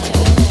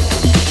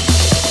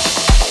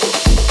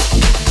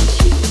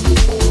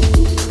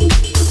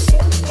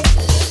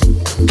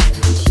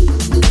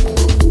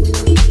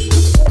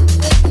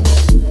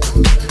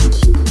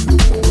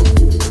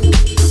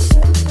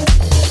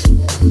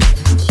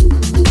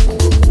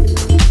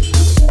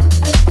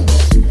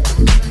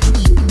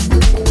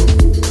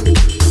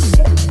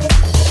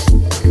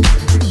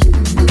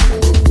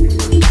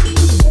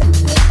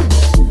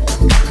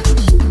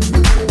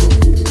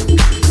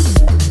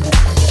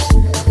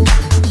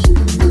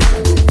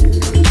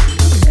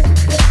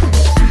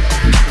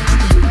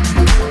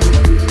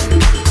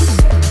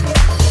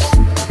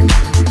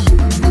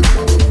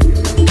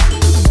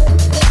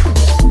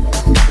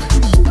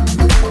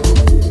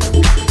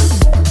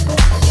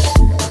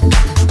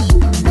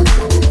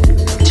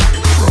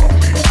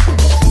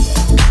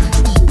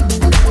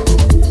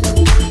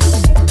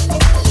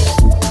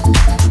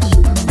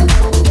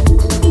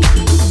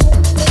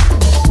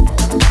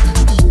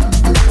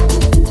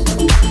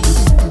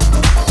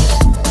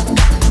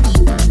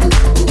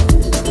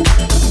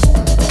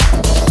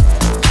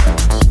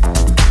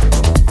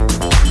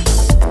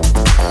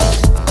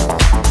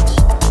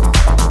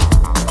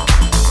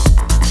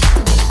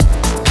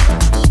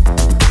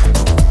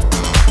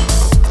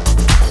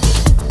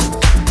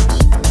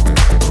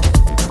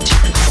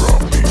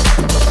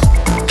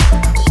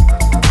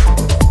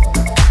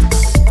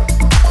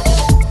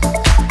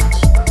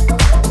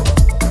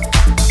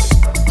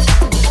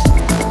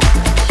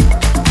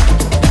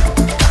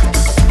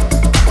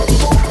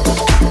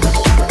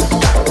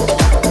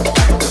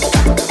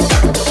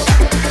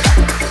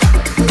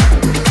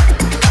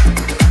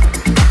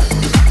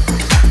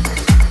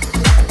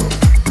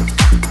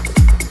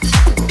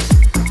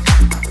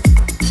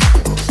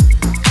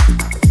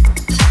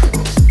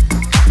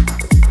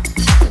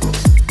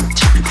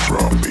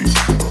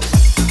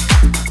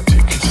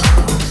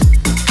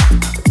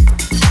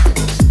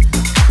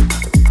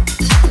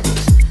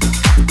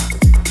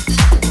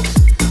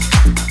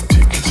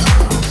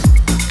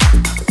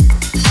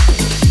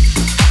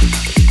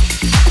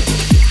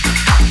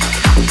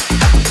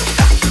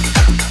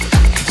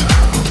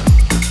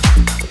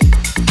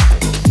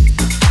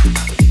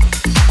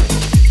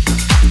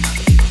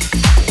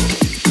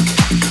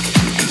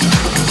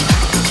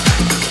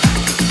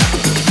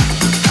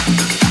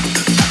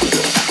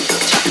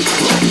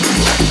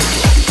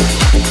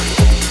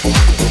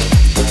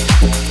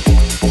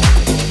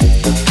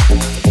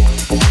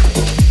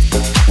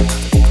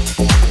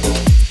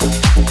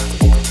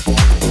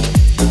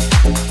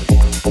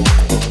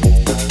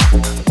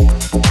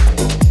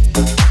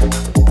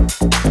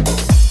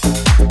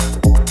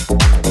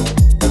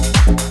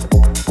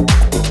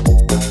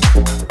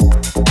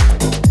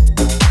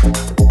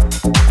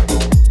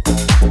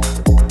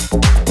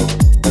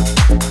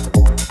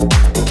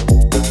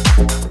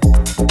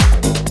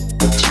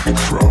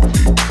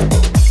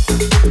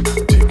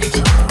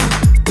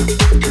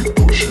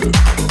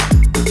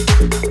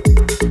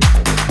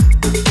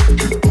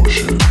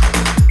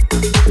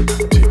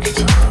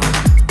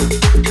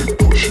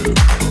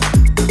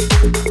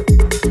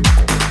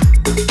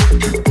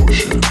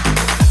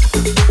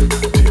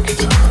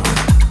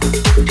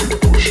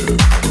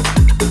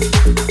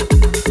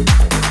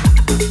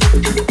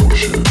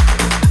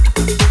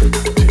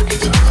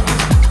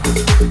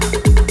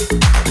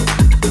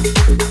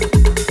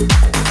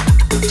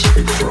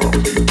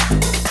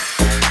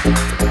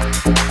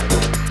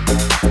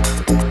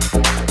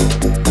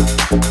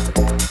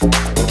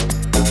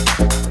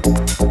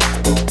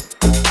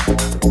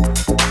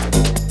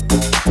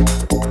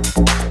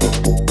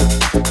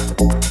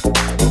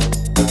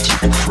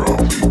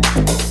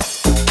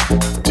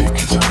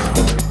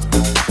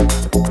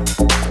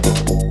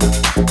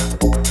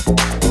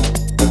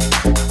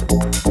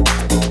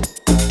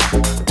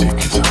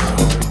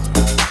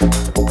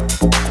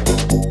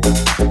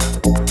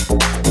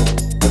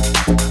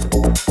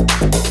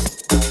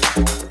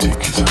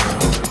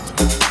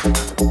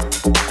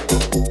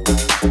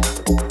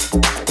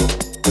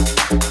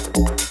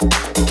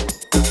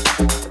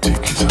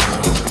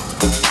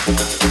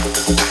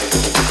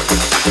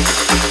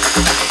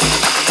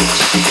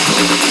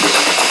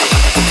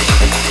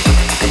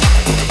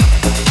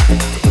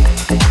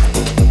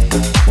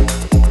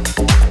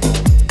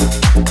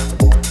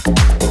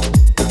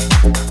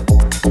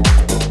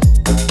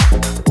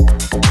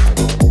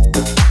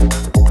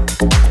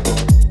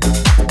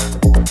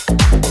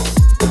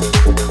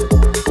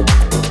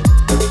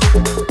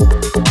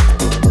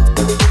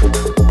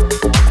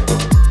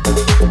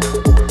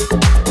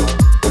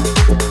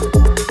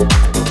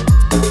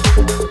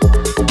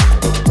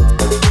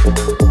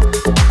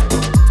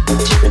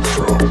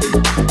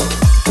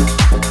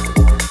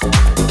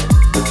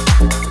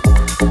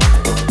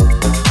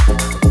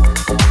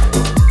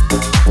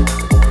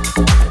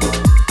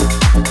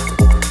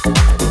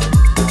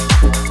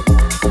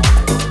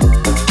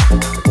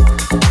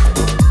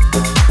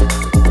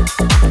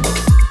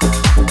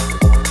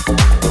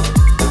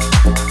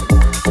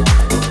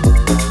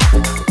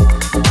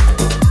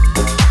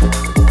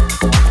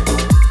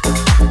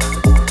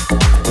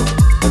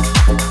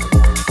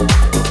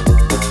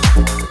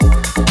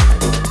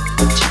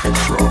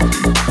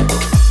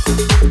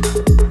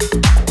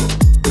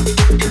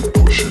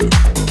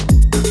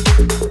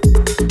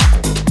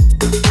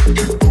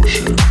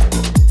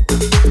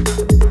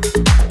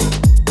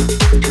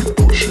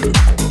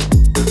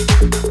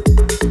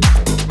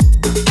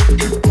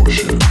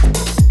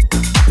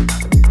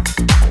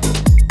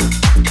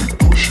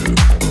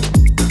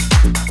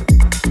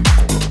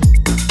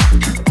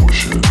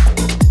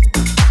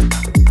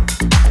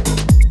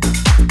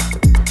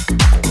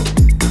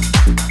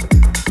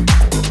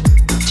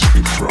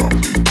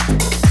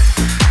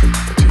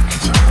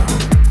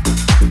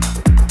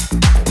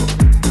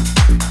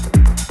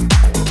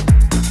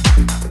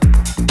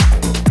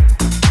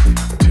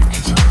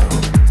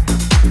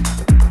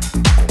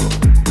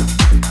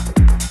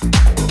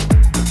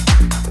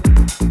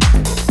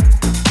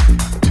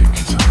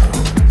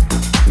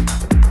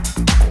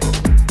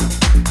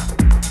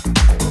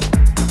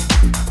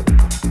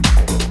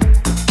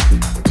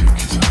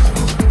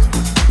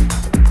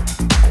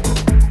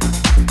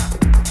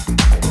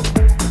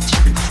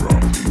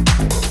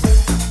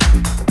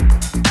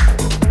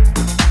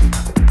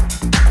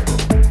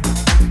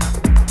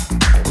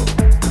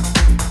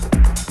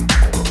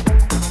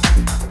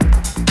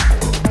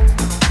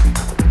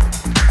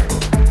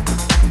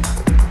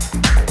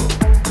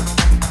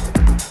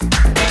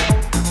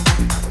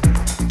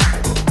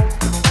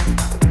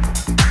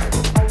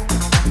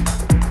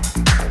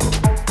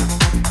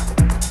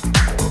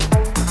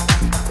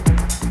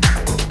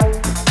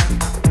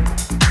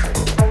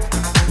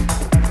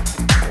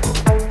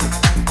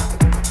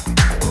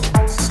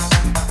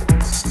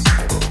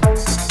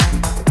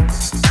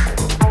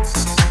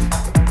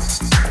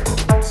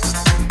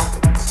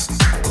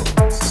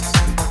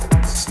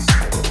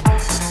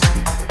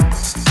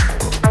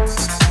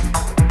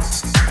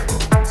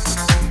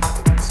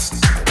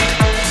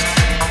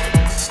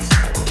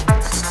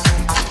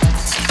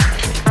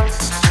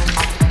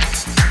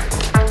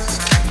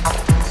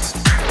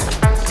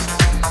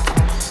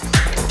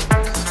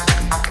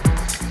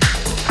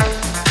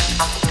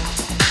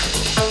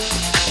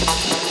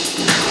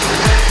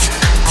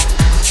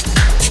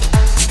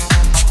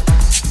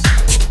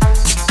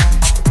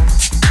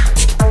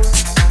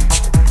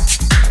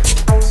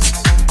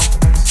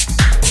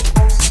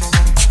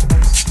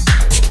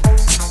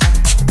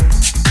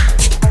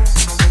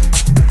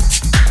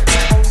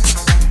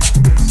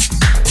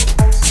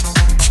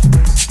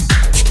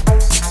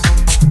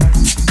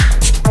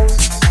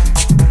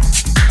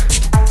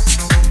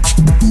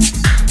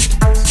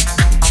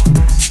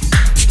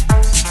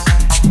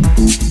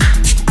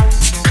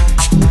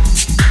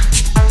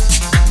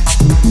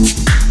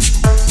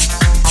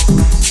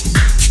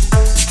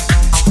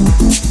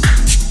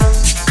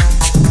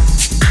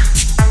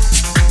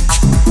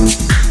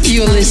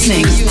 You're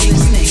listening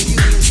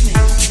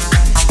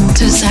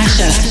to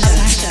Sasha.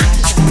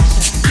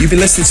 You've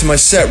been listening to my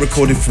set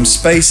recorded from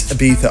Space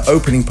Ibiza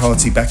opening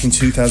party back in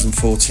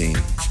 2014,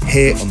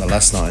 here on The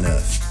Last Night on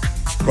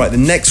Earth. Right, the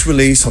next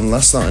release on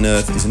Last Night on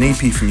Earth is an EP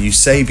from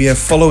Eusebia,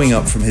 following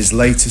up from his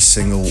latest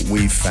single,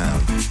 We've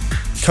Found.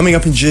 Coming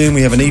up in June,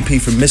 we have an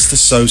EP from Mr.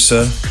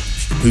 Sosa,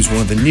 who's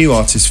one of the new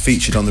artists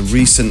featured on the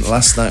recent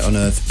Last Night on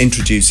Earth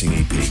Introducing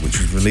EP, which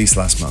was released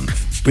last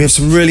month. We have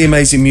some really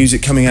amazing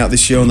music coming out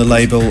this year on the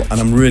label, and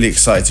I'm really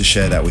excited to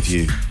share that with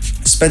you.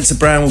 Spencer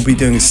Brown will be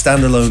doing a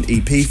standalone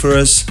EP for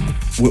us.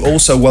 We're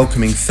also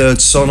welcoming Third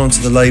Son onto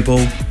the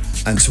label,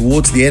 and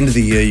towards the end of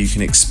the year you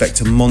can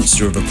expect a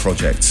monster of a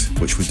project,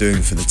 which we're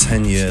doing for the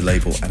 10-year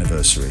label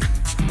anniversary.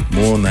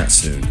 More on that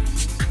soon.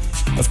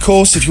 Of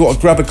course, if you want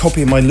to grab a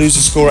copy of my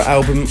Loser Scorer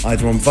album,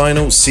 either on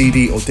vinyl,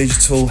 CD or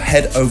digital,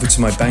 head over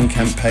to my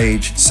Bandcamp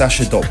page,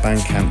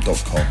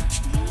 sasha.bandcamp.com.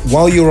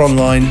 While you're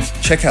online,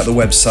 check out the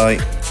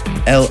website,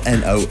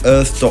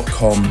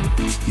 lnoearth.com.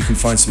 You can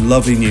find some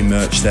lovely new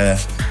merch there,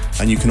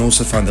 and you can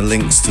also find the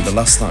links to the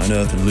Last Night on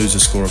Earth and Loser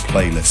Scorer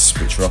playlists,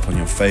 which are up on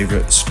your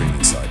favourite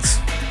streaming sites.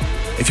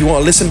 If you want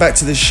to listen back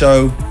to this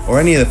show, or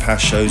any of the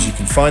past shows, you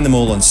can find them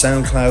all on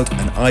SoundCloud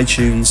and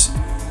iTunes,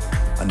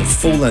 and the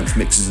full-length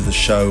mixes of the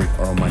show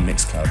are on my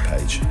Mixcloud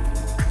page.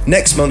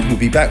 Next month we'll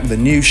be back with a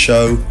new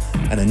show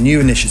and a new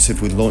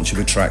initiative with Launch of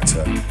a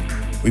Tractor.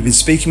 We've been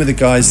speaking with the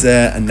guys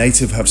there, and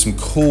Native have some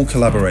cool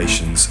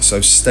collaborations,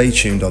 so stay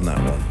tuned on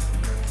that one.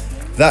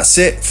 That's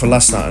it for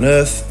Last Night on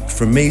Earth.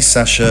 From me,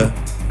 Sasha,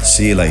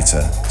 see you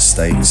later.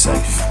 Stay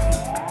safe.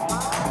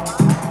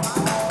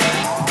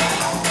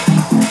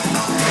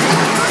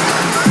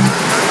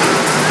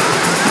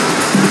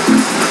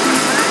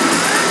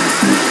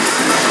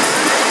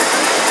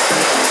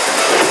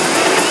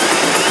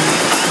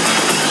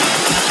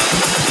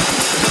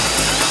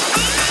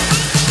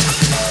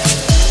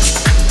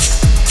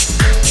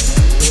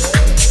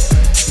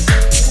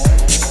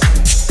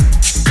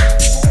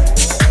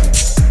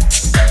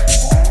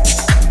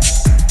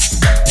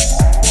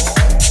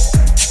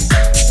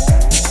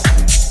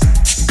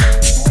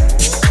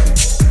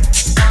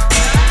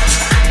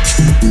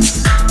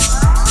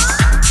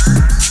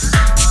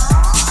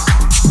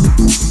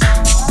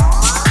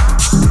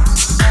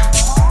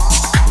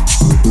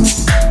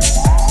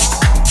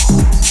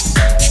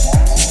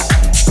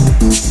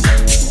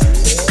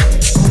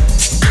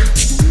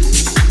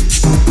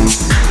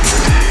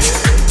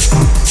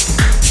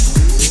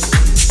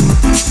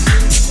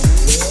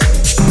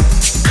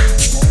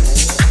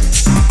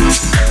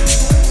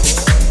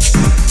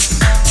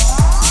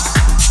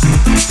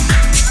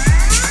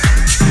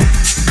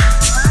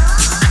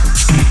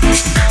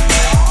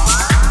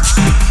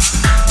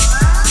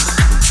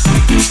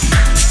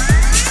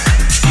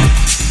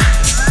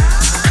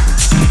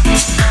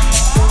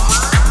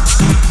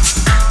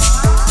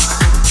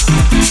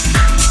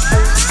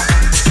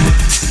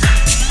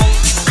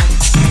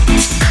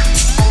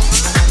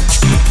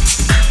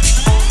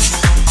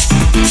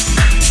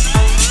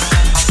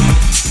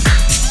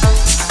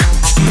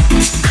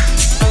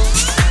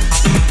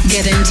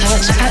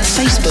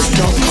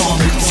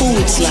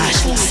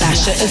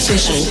 Facebook.com/Sasha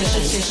Official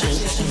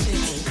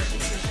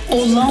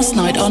or Last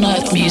Night on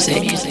Earth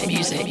Music.